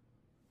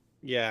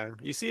 Yeah.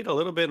 You see it a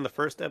little bit in the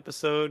first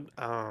episode.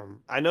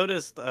 I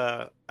noticed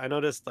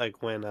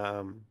like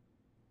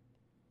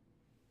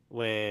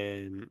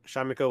when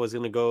Shamiko was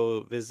gonna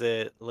go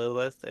visit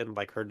Lilith in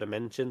like her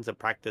dimension to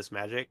practice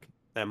magic,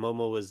 that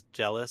Momo was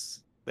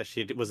jealous that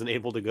she wasn't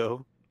able to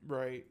go.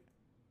 Right.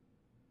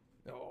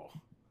 Oh,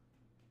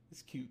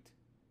 it's cute.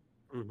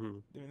 Hmm.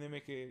 I mean, they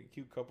make a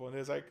cute couple, and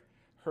there's like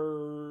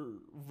her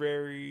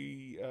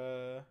very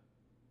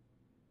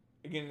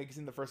again, like it's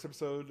in the first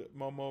episode,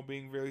 Momo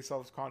being really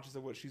self conscious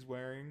of what she's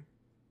wearing.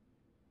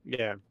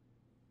 Yeah.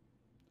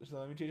 So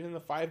let me teach him the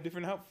 5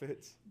 different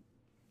outfits,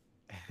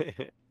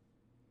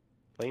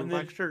 Plain and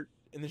black then shirt.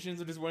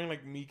 Shinzo just wearing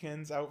like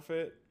Miken's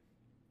outfit,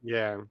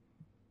 Yeah.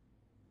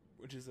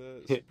 which is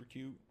super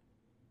cute.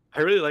 I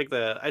really like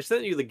that. I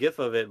sent you the gif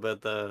of it,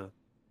 but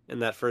in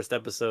that first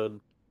episode,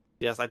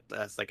 yes,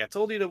 that's like I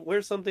told you to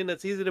wear something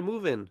that's easy to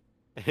move in.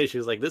 And she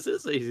was like, "This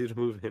is easy to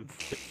move in."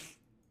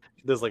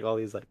 She does like all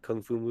these like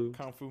kung fu moves.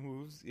 Kung fu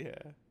moves, yeah,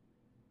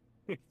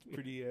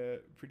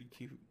 pretty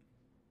cute.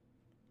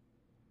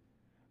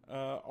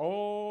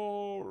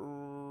 All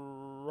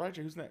right,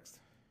 who's next?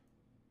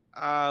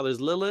 There's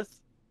Lilith.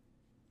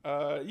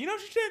 You know,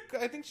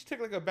 I think she took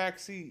like a back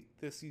seat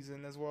this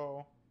season as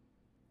well.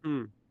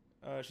 Hmm.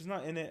 She's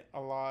not in it a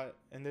lot,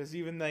 and there's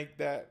even like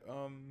that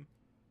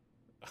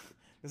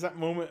there's that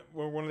moment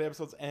where one of the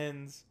episodes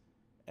ends,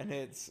 and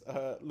it's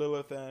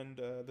Lilith and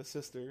the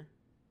sister.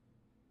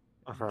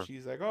 And Uh-huh.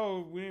 she's like,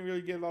 "Oh, we didn't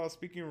really get a lot of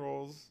speaking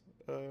roles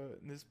in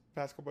this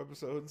past couple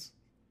episodes,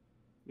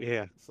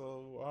 Yeah.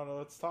 so I don't know.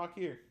 Let's talk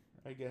here,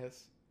 I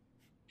guess."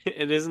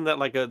 And isn't that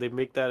like they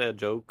make that a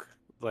joke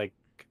like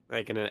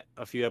in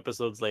a few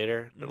episodes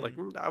later? They're like,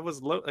 Mm-hmm. I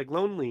was like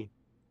lonely.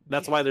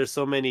 That's Yeah, why there's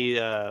so many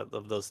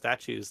of those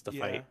statues to yeah,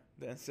 fight.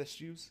 the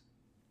ancestors.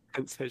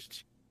 And so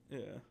she-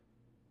 Yeah,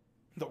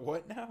 the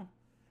what now?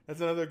 That's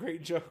another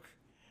great joke,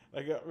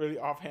 like a really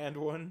offhand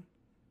one.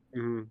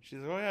 Mhm. She's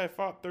like, "Oh yeah, I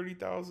fought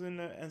 30,000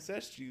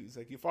 ancestors."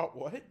 Like, you fought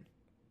what?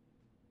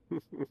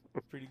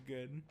 Pretty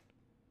good.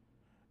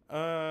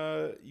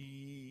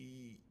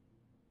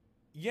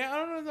 Yeah, I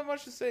don't know that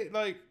much to say.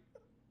 Like,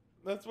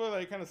 that's what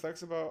like kind of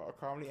sucks about a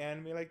comedy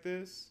anime like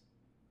this.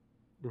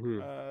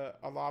 Mhm.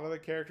 A lot of the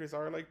characters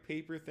are like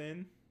paper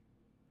thin,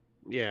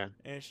 Yeah.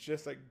 and it's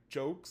just like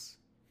jokes.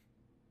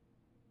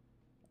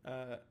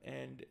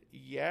 And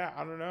yeah,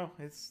 I don't know.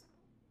 It's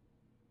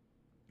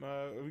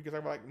we could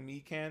talk about like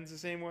Mikan's the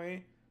same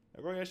way.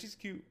 Like, oh yeah, she's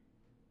cute.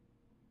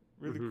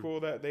 Really Mhm. cool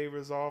that they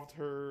resolved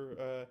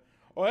her.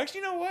 Oh, actually,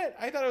 you know what?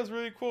 I thought it was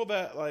really cool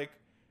that like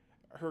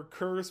her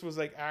curse was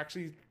like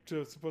actually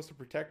supposed to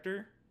protect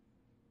her.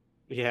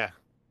 Yeah.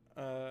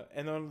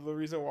 And then the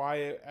reason why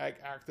it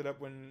acted up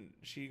when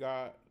she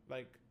got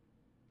like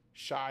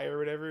shy or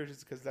whatever is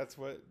just because that's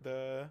what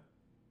the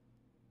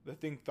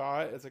thing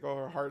thought. It's like, oh,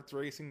 her heart's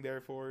racing,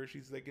 therefore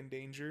she's like in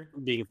danger.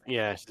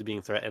 She's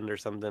being threatened or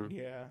something.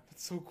 Yeah,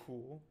 that's so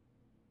cool.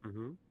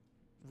 Mhm.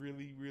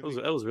 Really, That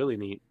really, was really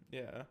neat.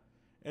 yeah.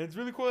 And it's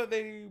really cool that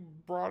they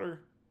brought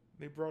her.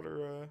 They brought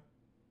her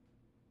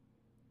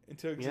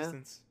into Yeah.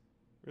 existence.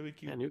 Really Yeah,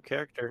 cute. new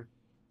character.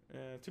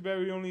 Too bad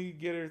we only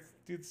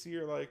did see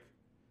her like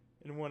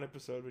in one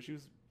episode, but she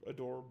was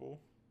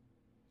adorable.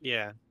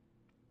 Yeah.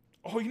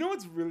 Oh, you know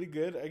what's really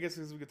good? I guess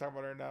because we could talk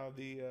about her now.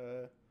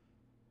 The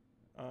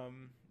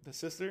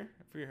sister.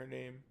 I forget her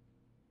name.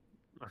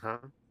 Uh-huh.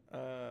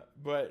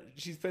 But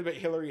she's played by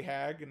Hilary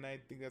Hagg, and I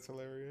think that's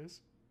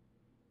hilarious.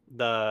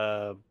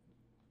 The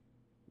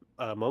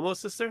Momo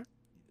sister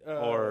Uh,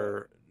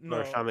 or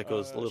no,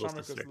 Shamiko's little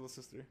Shamiko's sister. little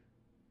sister.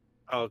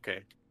 Oh,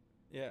 okay.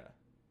 Yeah,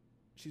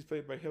 she's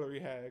played by Hilary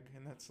Hagg,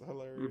 and that's Mhm.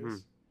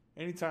 hilarious.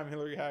 Anytime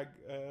Hilary Hagg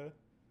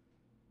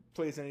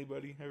plays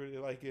anybody, I really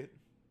like it.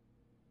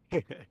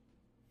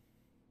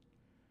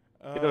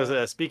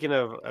 Uh, Speaking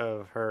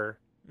of her,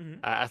 mhm.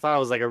 I thought it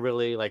was like a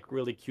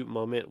really cute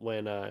moment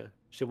when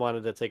she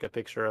wanted to take a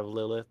picture of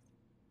Lilith.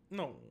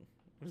 No,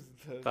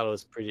 Thought it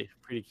was pretty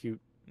cute.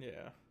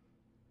 yeah.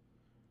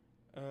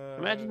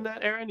 Imagine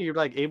that, Aaron. You're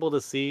like able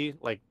to see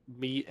like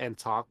meet and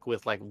talk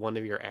with like one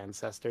of your That'd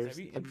ancestors.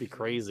 be That'd be interesting,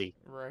 crazy.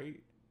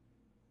 right?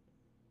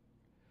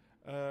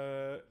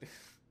 Uh,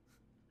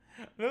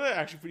 another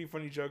actually pretty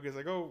funny joke is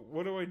like, oh,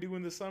 what do I do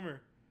in the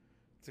summer?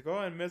 It's like,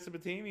 oh, in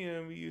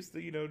Mesopotamia, we used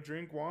to,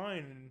 drink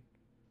wine and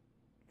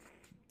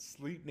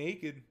sleep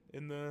naked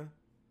in the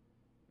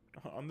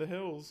on the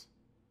hills.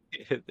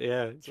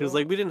 Yeah, she was So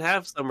like, we didn't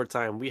have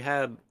summertime. We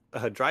had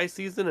a dry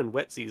season and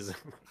wet season.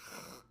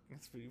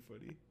 that's pretty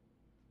funny.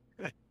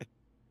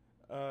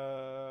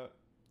 Uh,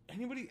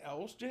 Anybody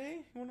else,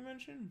 Jay? You want to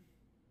mention?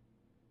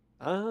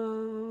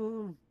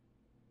 Um,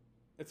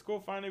 It's cool.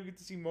 Finally, we get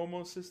to see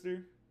Momo's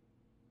sister.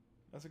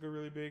 That's like a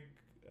really big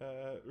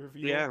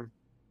reveal. yeah.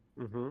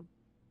 Mm-hmm.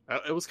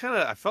 It was kind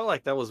of. I felt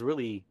like that was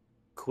really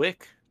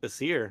quick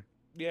this year.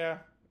 Yeah,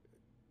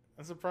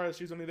 I'm surprised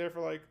she's only there for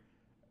like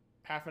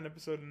half an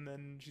episode and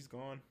then she's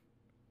gone.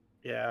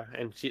 Yeah,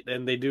 and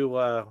they do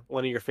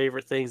one of your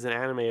favorite things in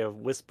anime of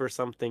whisper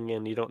something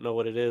and you don't know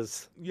what it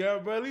is. Yeah,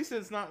 but at least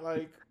it's not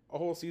like a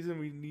whole season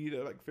we need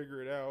to like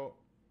figure it out.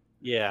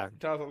 Yeah, It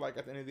tells her like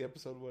at the end of the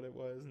episode what it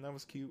was, and that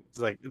was cute.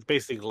 it's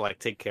basically like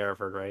take care of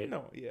her, right?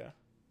 No, yeah.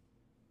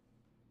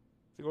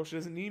 It's like, oh, she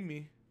doesn't need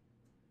me.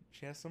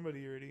 She has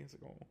somebody already. It's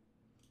like, oh,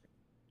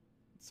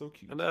 it's so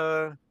cute.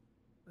 And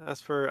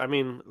as for I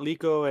mean,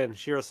 Liko and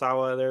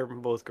Shirasawa, they're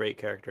both great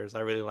characters.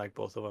 I really like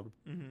both of them.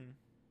 Mm-hmm.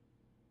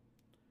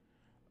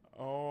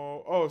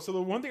 Oh. So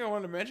the one thing I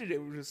wanted to mention,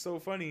 it was just so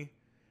funny.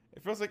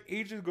 It feels like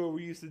ages ago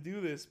we used to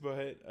do this,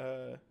 but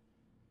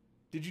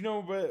did you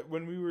know? But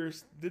when we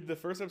did the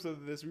first episode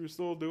of this, we were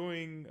still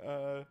doing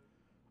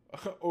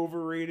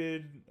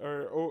overrated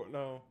or oh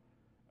no,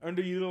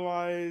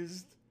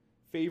 underutilized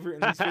favorite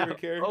and least favorite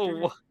character.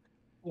 Oh,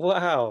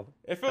 wow.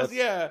 It feels That's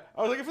yeah.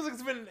 I was like, it feels like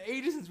it's been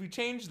ages since we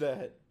changed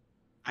that.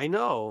 I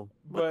know.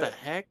 What the But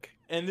heck?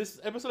 and this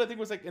episode I think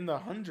was like in the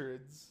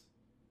hundreds.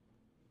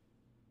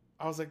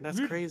 I was like, That's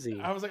crazy.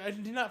 I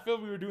did not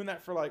feel we were doing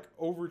that for like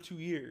over 2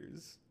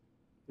 years.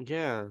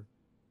 Yeah.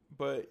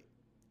 But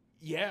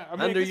yeah, I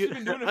mean, I guess we've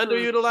been doing it for.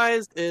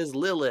 Underutilized is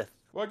Lilith.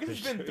 Well, I guess For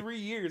it's been sure. 3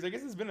 years. I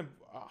guess it's been a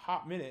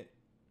hot minute.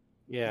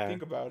 If you Yeah.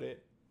 think about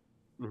it.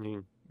 Hmm.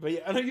 But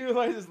yeah,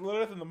 underutilized is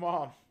Lilith and the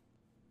mom.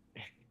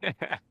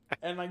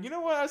 And like, you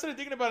know what? I started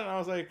thinking about it, and I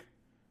was like,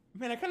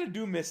 man, I kind of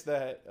do miss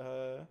that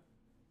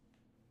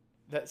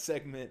that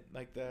segment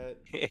like that.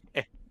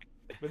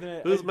 But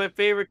then Who's my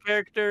favorite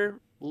character?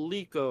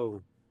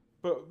 Liko.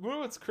 but you know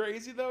what's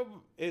crazy though?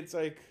 It's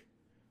like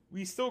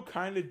we still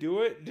kind of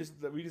do it, just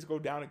that we just go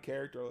down a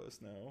character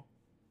list now.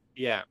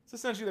 Yeah. It's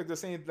essentially like the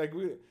same. Like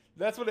we,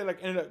 that's what it like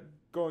ended up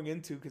going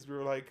into because we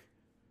were like,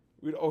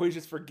 we'd always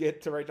just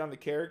forget to write down the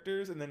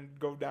characters and then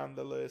go down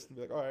the list and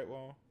be like, all right,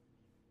 well,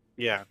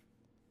 Yeah.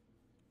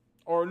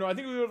 or no, I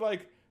think we would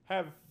like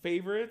have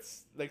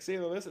favorites, like say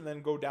the list and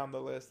then go down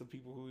the list of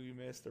people who you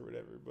missed or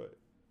whatever. But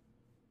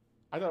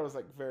I thought it was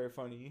like very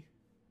funny.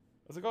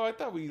 I was like, oh, I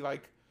thought we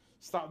like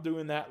stopped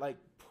doing that like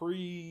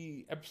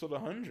pre episode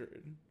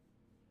 100.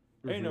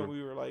 I didn't know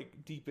we were like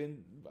deep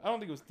in. I don't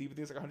think it was deep. I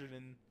think it's like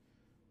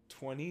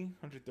 120,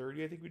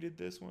 130. I think we did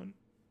this one.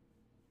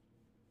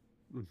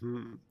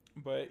 Mm-hmm.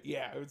 But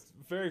yeah, it was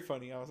very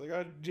funny. I was like,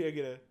 oh, gee, I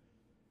get a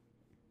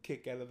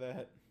kick out of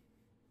that.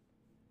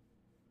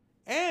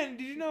 And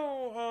did you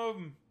know,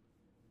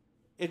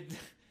 it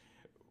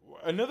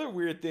another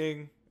weird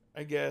thing,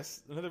 I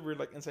guess, another weird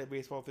like inside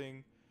baseball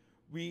thing.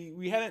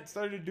 We hadn't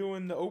started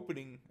doing the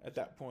opening at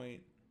that point.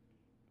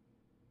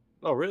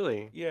 Oh,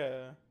 really?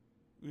 Yeah,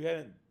 we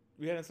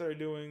hadn't started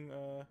doing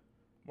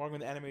Marvin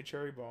the Anime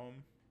Cherry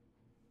Bomb.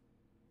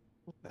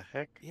 What the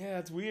heck? Yeah,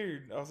 it's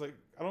weird. I was like,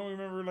 I don't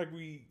remember like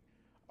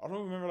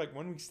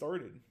when we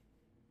started.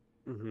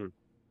 Mm-hmm.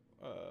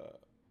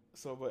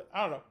 So, but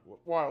I don't know.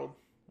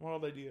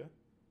 Wild idea.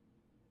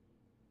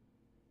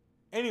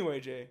 Anyway,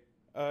 Jay,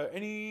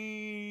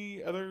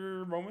 any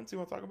other moments you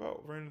want to talk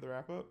about? We're into the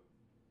wrap up.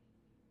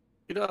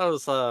 You know, I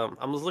was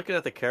looking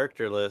at the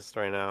character list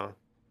right now,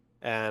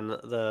 and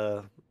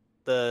the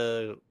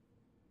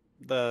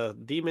the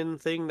demon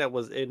thing that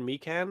was in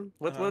Mikan.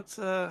 What's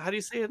how do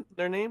you say it?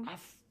 Their name?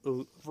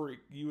 Freak,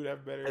 you would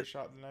have better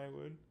shot than I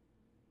would.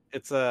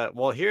 It's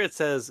well here it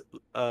says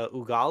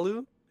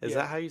Ugalu. Is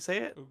that how you say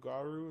it?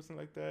 Ugaru or something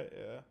like that.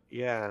 Yeah.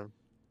 Yeah.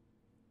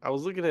 I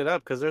was looking it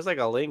up because there's like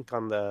a link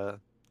on the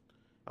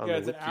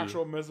It's wiki. an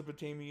actual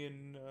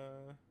Mesopotamian.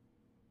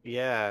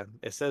 Yeah,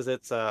 it says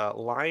it's a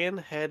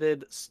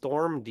lion-headed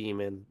storm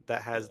demon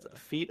that has the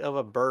feet of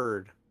a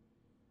bird.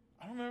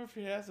 I don't remember if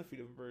she has the feet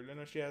of a bird. I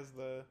know she has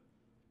the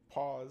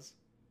paws.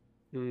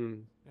 Hmm.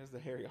 Has the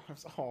hairy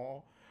arms.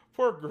 Oh,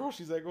 poor girl.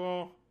 She's like,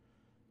 well,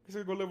 I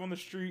guess I go live on the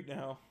street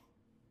now.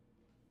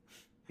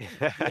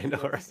 I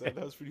know, right?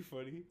 That was pretty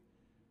funny.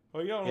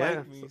 Well, you don't Yeah,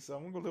 like me, so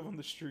I'm gonna go live on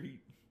the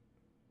street.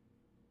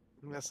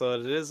 Yeah, so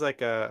it is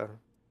like a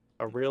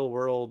real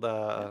world.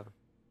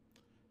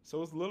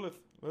 So is Lilith.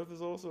 Lilith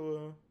is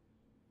also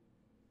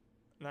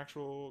an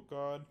actual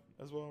god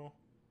as well.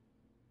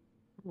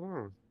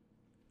 Hmm.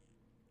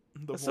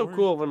 The That's so more-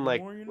 cool when the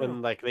like more you know.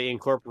 when like they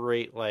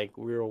incorporate like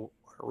real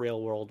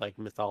world like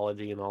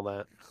mythology and all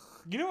that.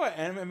 You know what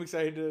anime I'm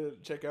excited to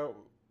check out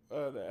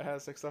that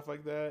has like stuff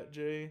like that,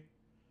 Jay?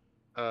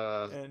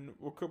 And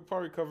we'll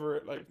probably cover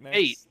it like next.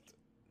 Eight.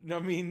 No, I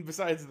mean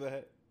besides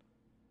that,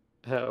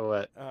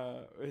 What?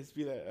 it's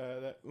be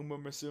that Uma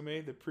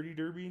Musume, the pretty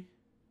derby.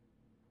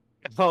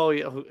 Oh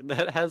yeah,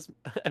 that has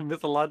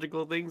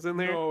mythological things in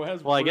there. No, it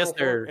has. Well, I guess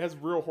it has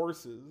real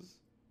horses.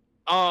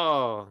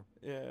 Oh,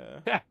 Yeah.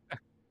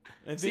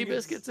 I think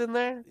Seabiscuit's in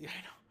there. Yeah,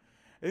 I know.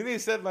 I think they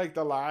said like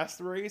the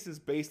last race is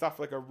based off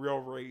like a real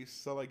race.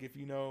 So like if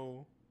you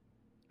know,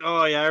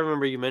 Oh yeah, I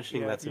remember you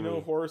mentioning that if to you know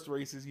me. horse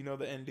races, you know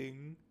the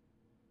ending.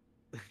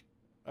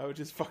 Which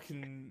is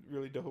fucking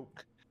really dope.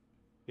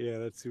 Yeah,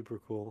 that's super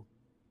cool.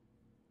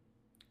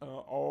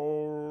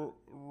 All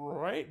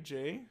right,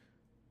 Jay.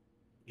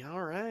 Yeah,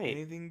 all right.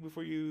 Anything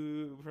before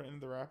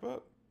end the wrap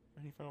up?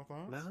 Any final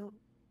thoughts? No,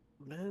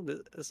 man,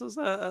 this was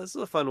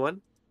a fun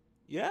one.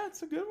 Yeah,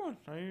 it's a good one.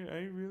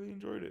 I really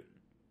enjoyed it.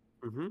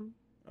 Mm-hmm.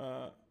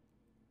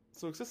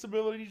 So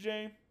accessibility,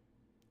 Jay.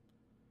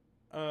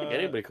 I think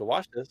anybody could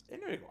watch this.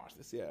 Anybody can watch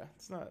this. Yeah,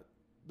 it's not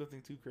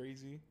nothing too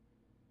crazy.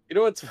 You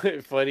know what's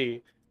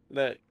funny?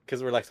 That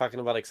because we're like talking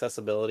about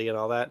accessibility and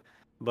all that,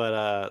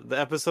 but the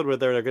episode where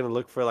they're gonna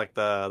look for like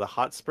the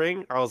hot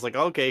spring, I was like,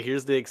 okay,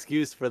 here's the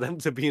excuse for them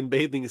to be in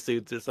bathing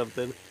suits or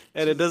something,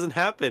 and it doesn't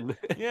happen.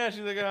 Yeah,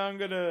 she's like, I'm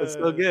gonna. It's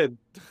so good.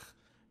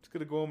 Just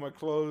gonna go in my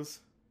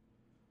clothes.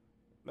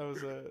 That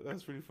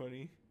was pretty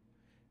funny.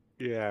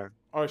 Yeah.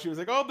 Or she was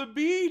like, "Oh, the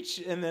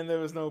beach," and then there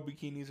was no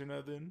bikinis or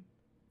nothing.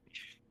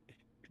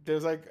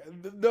 There's like,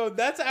 no,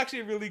 that's actually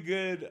a really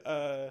good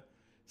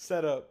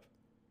setup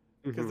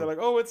because they're like,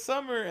 "Oh, it's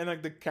summer," and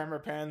like the camera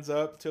pans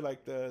up to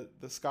like the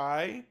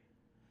sky,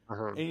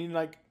 Uh-huh. and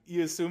like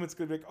you assume it's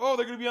gonna be like, "Oh,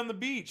 they're gonna be on the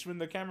beach," when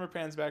the camera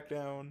pans back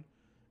down,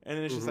 and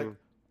then it's just like,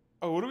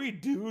 "Oh, what do we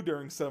do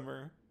during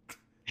summer?"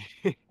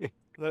 I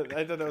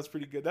thought that was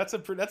pretty good. That's a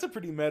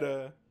pretty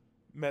meta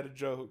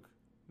joke.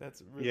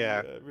 That's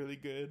really really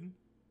good.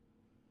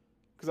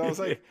 Because I was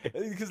like,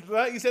 because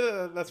you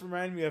said that's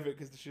reminded me of it.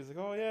 Because she was like,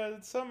 "Oh yeah,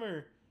 it's summer,"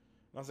 and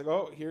I was like,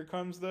 "Oh, here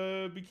comes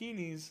the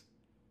bikinis,"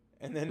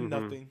 and then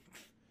nothing.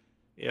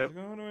 Yep.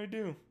 Like, oh, what do I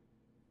do?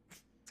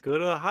 Let's go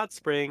to a hot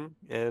spring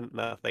and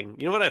nothing.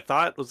 You know what I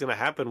thought was gonna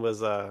happen was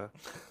that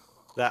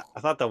I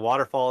thought the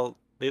waterfall.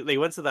 They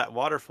went to that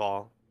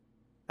waterfall.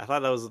 I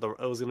thought it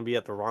was gonna be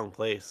at the wrong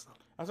place.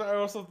 That's what I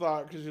also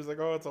thought because she was like,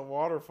 "Oh, it's a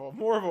waterfall,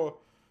 more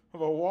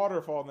of a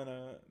waterfall than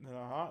a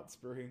hot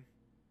spring."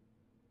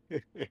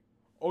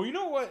 Oh, you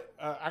know what?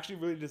 Actually,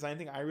 really design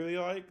thing I really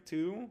like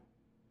too.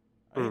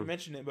 I didn't Hmm.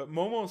 mention it, but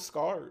Momo's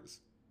scars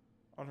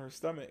on her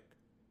stomach.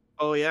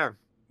 Oh yeah.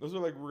 Those are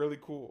like really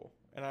cool,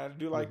 and I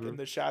do like Hmm. in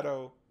the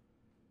Shadow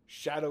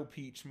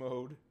Peach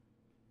mode.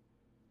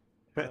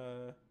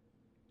 Uh,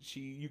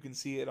 you can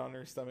see it on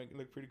her stomach. It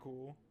looked pretty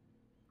cool.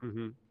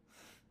 Hmm.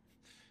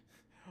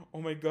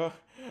 Oh my god,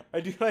 I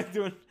do like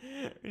doing.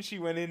 When she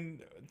went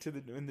in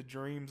the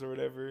dreams or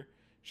whatever.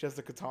 She has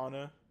the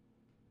katana.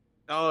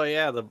 Oh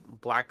yeah, the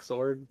black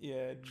sword.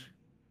 Yeah,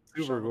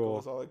 Super Shamiko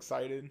was cool. all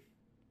excited.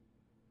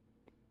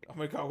 Oh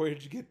my god, where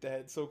did you get that?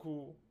 It's so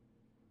cool.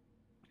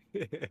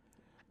 She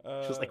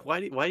was Uh, like, why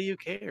do you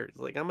care? It's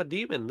like, I'm a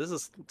demon. This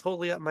is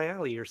totally up my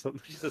alley or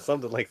something. She said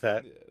something like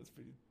that. yeah, it's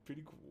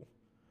pretty cool.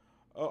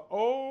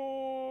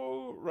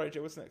 Oh, right, Jay.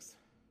 What's next?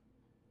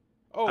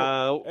 Oh,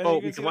 and then Oh, you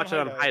we can see can it on watch it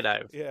High on High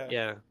Dive. Dive. Yeah,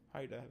 Yeah.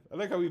 High Dive. I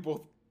like how we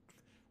both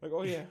like.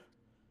 Oh yeah,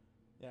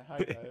 yeah, High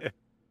Dive.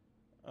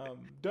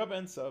 Dub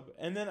and sub,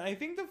 and then I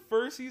think the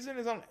first season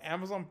is on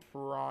Amazon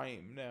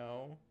Prime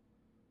now.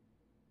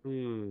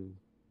 Hmm.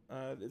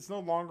 It's no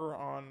longer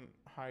on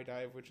High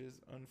Dive, which is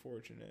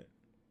unfortunate.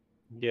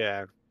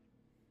 Yeah.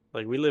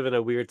 Like we live in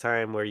a weird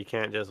time where you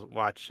can't just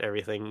watch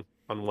everything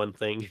on one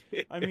thing.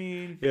 I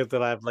mean, You have to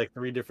have like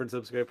three different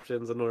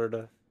subscriptions in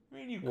order to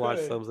you watch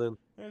could. something.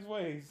 There's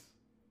ways,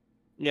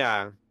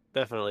 Yeah,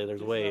 definitely. There's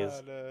just ways.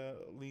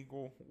 not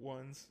legal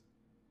ones.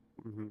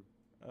 Hmm.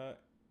 Uh,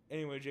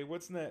 anyway, Jay,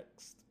 what's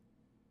next?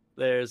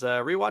 There's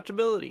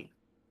rewatchability.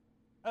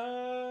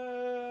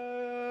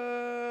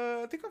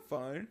 I think I'm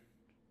fine.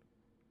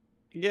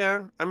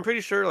 Yeah, I'm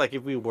pretty sure like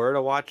if we were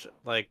to watch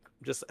like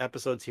just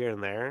episodes here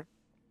and there,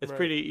 it's Right,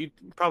 pretty you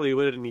probably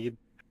wouldn't need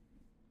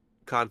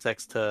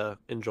context to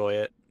enjoy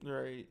it.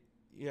 right.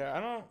 Yeah, I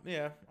don't.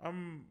 Yeah,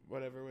 I'm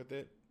whatever with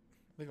it.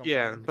 I think I'm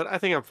Yeah, fine. but I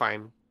think I'm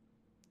fine.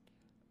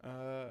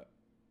 Uh,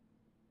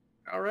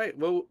 All right.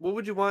 What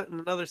would you want in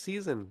another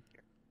season?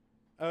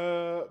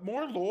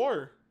 more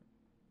lore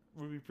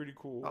would be pretty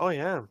cool. Oh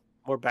yeah.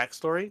 More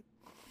backstory?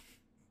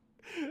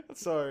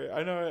 Sorry,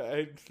 I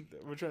know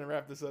we're trying to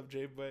wrap this up,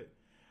 Jay, but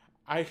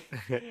I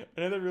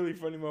another really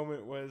funny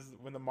moment was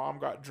when the mom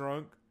got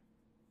drunk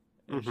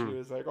and she Hmm.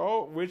 was like,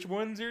 "Oh, which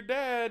one's your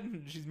dad?"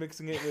 And she's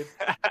mixing it with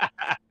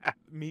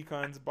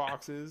Mikan's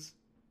boxes.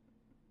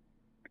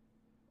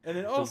 And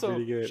then That's also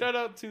pretty good. shout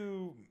out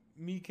to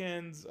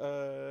Mikan's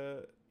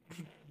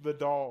the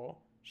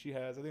doll she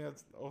has. I think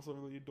that's also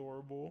really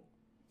adorable.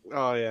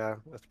 Oh yeah,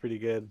 that's pretty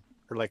good.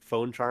 Her like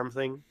phone charm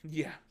thing.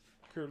 Yeah,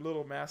 her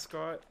little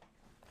mascot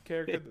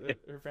character that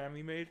her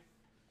family made.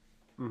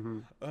 Hmm.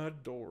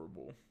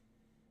 Adorable.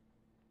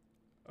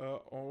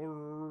 All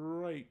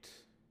right.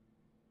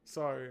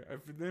 Sorry,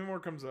 if any more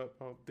comes up,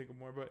 I'll think of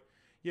more. But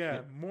yeah,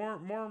 Yeah. more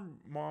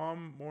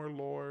mom, more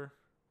lore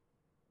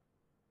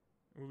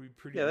would be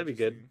pretty Yeah, that'd be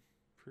good. interesting.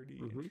 Pretty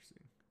Hmm.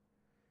 interesting.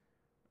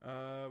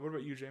 What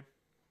about you, Jay?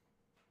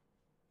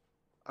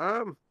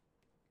 Um,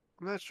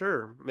 I'm not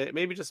sure.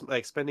 Maybe just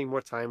like spending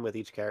more time with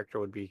each character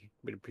would be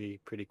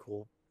pretty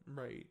cool.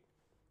 Right.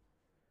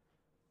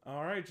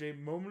 All right, Jay.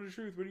 Moment of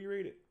truth. What do you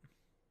rate it?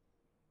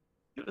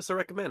 Give us a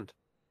recommend.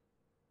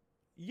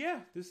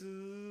 Yeah, this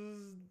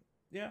is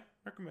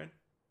recommend.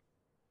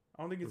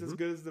 I don't think it's as Hmm.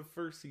 good as the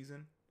first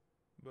season,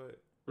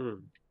 but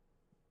Mm.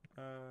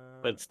 But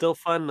uh, it's still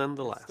fun it's still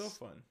nonetheless.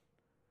 fun.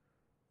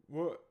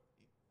 Well,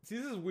 see,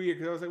 this is weird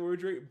because I was like, we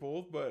would rate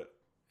both, but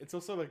it's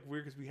also like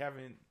weird because we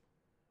haven't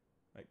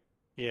like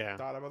Yeah.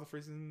 thought about the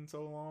first season in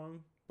so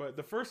long. But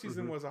the first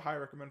season Hmm. was a high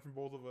recommend from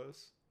both of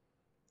us.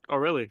 Oh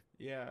really?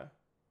 Yeah.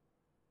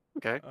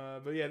 Okay.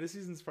 But yeah, this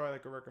season's probably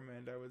like a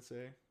recommend. I would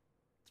say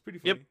it's pretty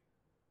Yep. funny.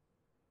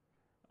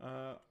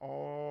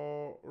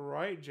 All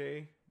right,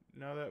 Jay.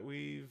 Now that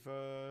we've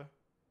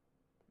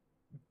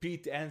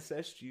beat the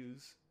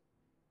Ancestors,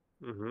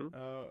 Hmm.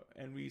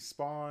 and we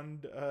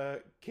spawned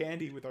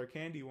candy with our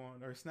candy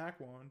wand, our snack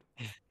wand.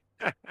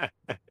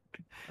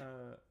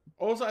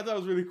 Also, I thought it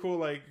was really cool,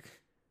 like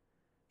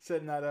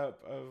setting that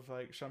up of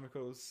like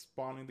Shamiko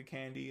spawning the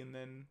candy and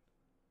then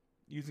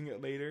using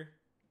it later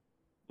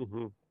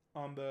Hmm.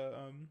 on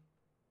the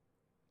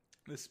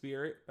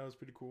spirit. That was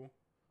pretty cool.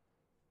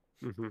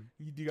 Hmm.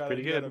 You It's got a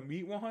pretty you got a good.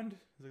 meat wand?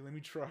 He's like, let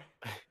me try.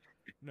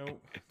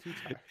 Nope, too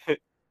tired.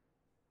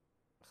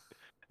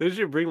 They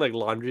should bring like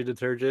laundry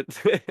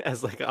detergent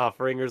as like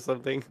offering or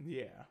something.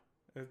 Yeah,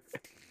 it's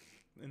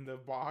in the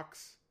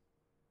box.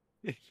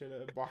 Should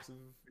a box of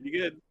Pretty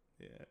good.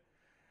 yeah.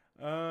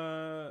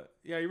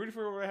 Yeah. You ready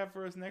for what I have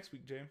for us next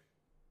week, Jay?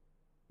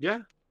 Yeah.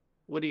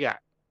 What do you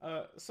got?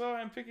 So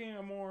I'm picking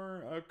a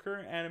more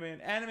current anime.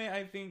 And anime,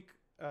 I think,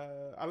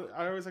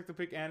 I always like to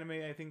pick anime.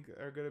 I think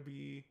are gonna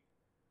be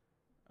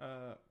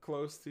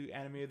close to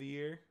anime of the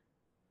year,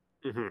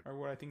 Hmm. or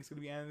what I think is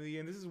gonna be anime of the year.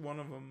 And this is one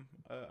of them.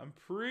 I'm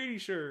pretty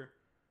sure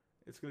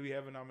it's gonna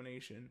have a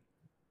nomination.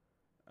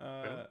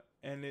 Okay.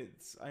 And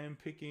I am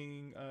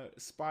picking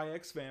Spy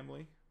X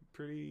Family.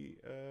 Pretty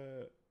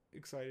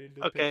excited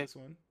to pick Okay. this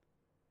one.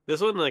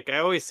 This one, like I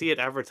always see it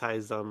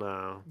advertised on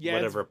Yeah,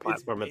 whatever it's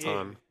platform it's big.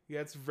 on. Yeah,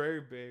 it's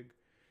very big.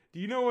 Do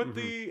you know what Hmm.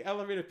 the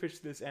elevator pitch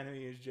to this anime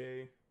is,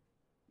 Jay?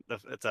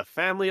 It's a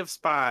family of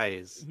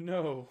spies.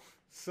 No.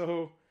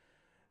 So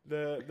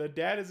the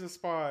dad is a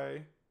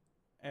spy,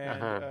 Uh and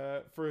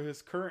huh. for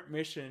his current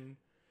mission,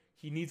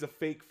 he needs a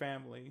fake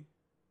family.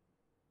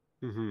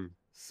 Hmm.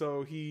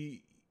 So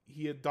he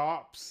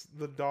adopts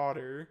the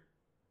daughter,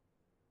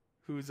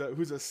 who's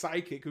a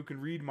psychic who can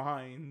read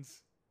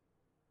minds.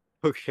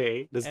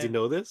 Okay. Does he And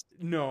know this?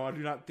 no, I do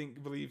not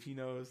believe he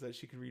knows that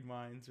she can read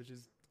minds, which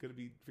is gonna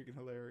be freaking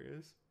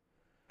hilarious.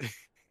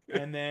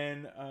 And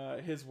then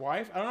his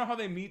wife, I don't know how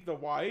they meet the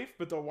wife,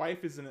 but the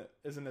wife is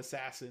an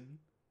assassin,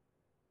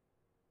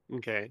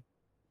 Okay.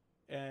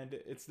 and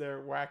it's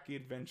their wacky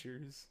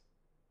adventures.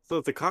 So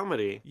it's a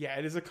comedy. Yeah,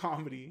 it is a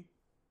comedy.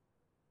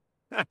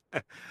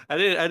 I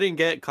didn't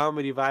get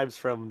comedy vibes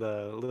from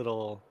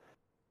the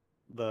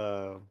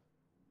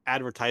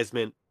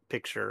advertisement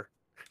picture.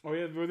 Oh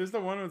yeah, but there's the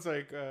one that's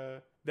like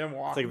them It's like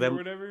walking or them,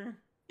 whatever.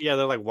 yeah,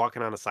 they're like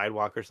walking on a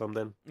sidewalk or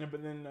something. Yeah,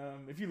 but then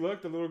if you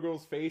look, the little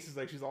girl's face is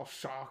like she's all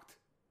shocked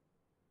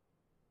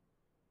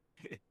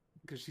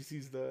because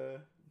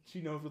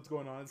she knows what's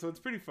going on. So it's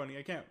pretty funny.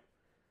 I can't.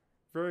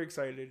 Very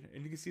excited,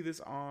 and you can see this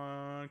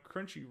on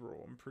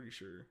Crunchyroll. I'm pretty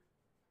sure.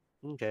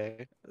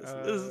 Okay. This, this,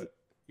 Uh, this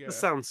yeah,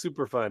 sounds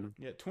super fun.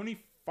 yeah,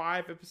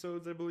 25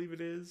 episodes, I believe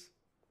it is.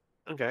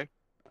 Okay.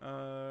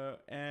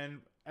 And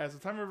as the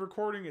time of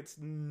recording, it's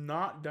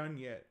not done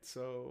yet,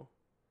 so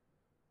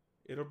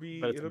it'll be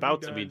But it's it'll be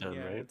about to be done. done,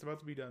 Yeah, right? it's about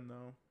to be done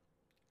though.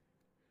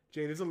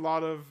 Jay, there's a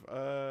lot of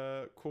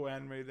cool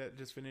anime that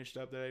just finished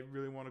up that I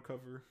really want to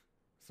cover,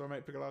 so I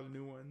might pick a lot of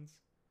new ones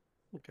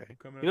Okay.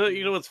 coming You up know,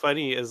 here. what's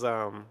funny is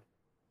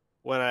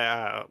when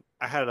I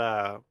had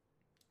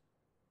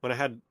when I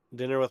had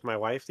dinner with my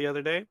wife the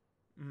other day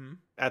Mm-hmm.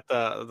 at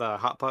the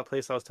hot pot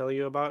place I was telling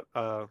you about,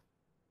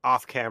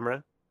 off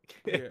camera.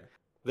 Yeah.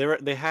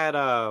 They had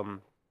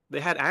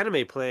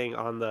anime playing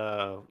on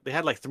they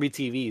had like three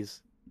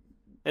TVs.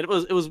 And it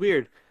was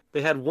weird.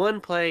 They had one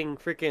playing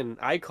freaking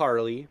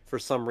iCarly for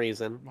some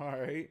reason. All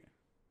right.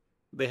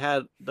 They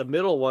had the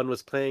middle one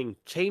was playing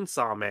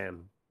Chainsaw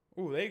Man.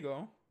 Oh, there you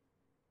go.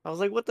 I was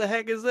like, what the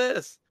heck is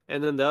this?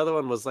 And then the other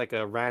one was like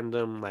a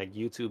random like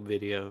YouTube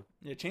video.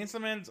 Yeah, Chainsaw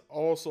Man's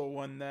also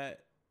one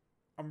that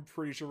I'm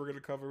pretty sure we're gonna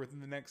cover within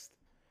the next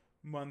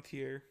month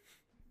here.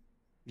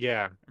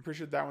 Yeah, I'm pretty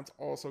sure that one's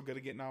also gonna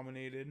get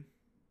nominated.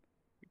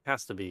 it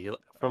has to be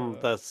from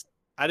Uh, the.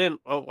 I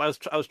didn't. Oh, I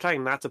was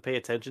trying not to pay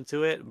attention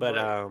to it, but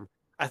right.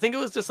 I think it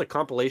was just a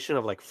compilation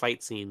of like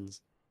fight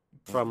scenes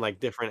from like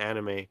different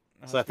anime. So I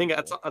That's pretty think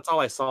that's cool. that's all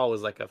I saw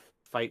was like a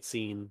fight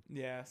scene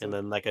Yeah. and So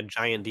then like a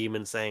giant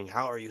demon saying,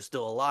 "How are you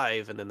still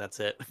alive?" And then that's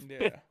it.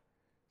 yeah.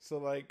 So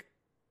like,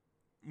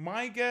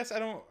 my guess, I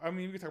don't. I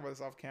mean, we can talk about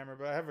this off camera,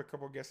 but I have a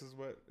couple guesses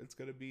what it's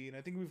gonna be, and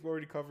I think we've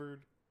already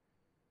covered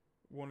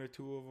one or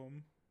two of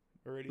them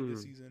already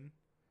this Hmm. season.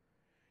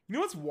 You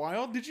know what's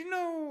wild? Did you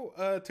know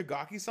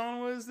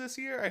Tagaki-san was this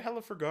year? I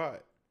hella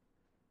forgot.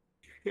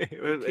 It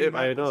came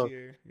I out this know.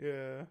 year.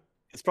 Yeah.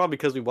 It's probably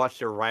because we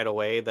watched it right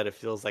away that it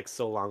feels like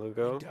so long It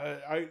ago.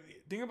 does. I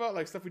think about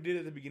like stuff we did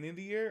at the beginning of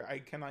the year. I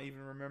cannot even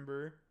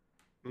remember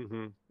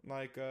Hmm.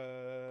 like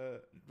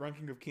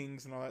ranking of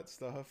kings and all that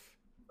stuff.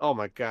 Oh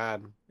my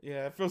God,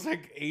 Yeah, it feels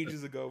like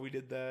ages ago we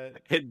did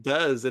that. it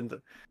does, and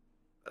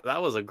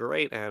that was a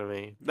great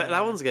anime. That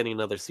Yeah. one's getting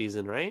another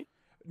season, right?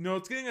 No,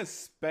 it's getting a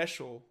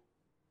special.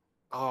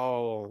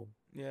 Oh,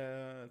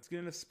 Yeah, it's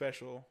getting a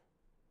special.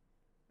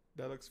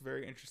 That looks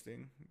very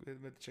interesting. We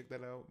have to check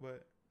that out.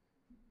 But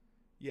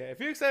yeah, if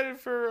you're excited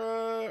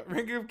for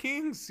Ranking of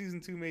Kings season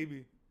 2,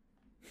 maybe,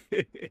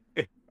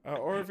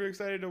 or if you're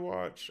excited to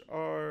watch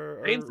our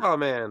Chainsaw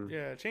Man,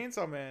 yeah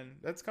Chainsaw Man,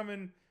 that's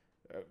coming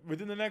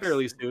within the next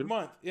fairly soon.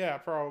 month. Yeah,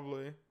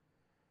 probably.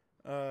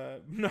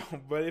 No,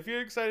 but if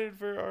you're excited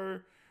for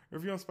our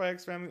review on Spy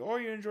X Family, or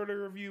you enjoyed our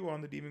review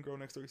on the Demon Girl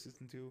Next Door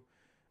season 2,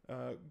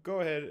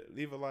 go ahead,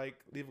 leave a like,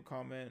 leave a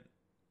comment,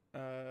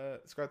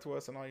 subscribe to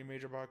us on all your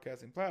major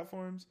podcasting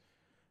platforms.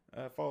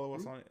 Follow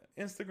us on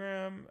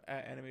Instagram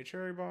at Anime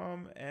Cherry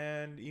Bomb,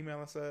 and email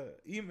us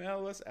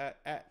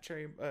at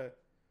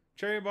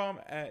cherrybomb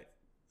at,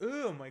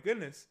 oh my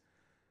goodness,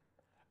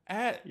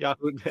 at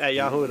Yahoo at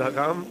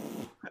yahoo.com.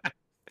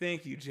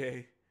 thank you,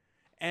 Jay,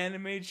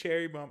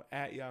 animecherrybomb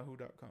at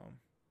yahoo.com.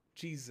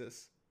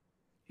 Jesus.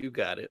 You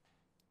got it.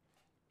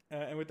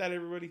 And with that,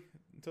 everybody,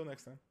 until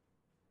next time.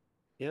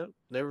 Yep.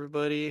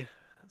 Everybody,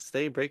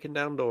 stay breaking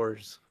down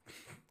doors.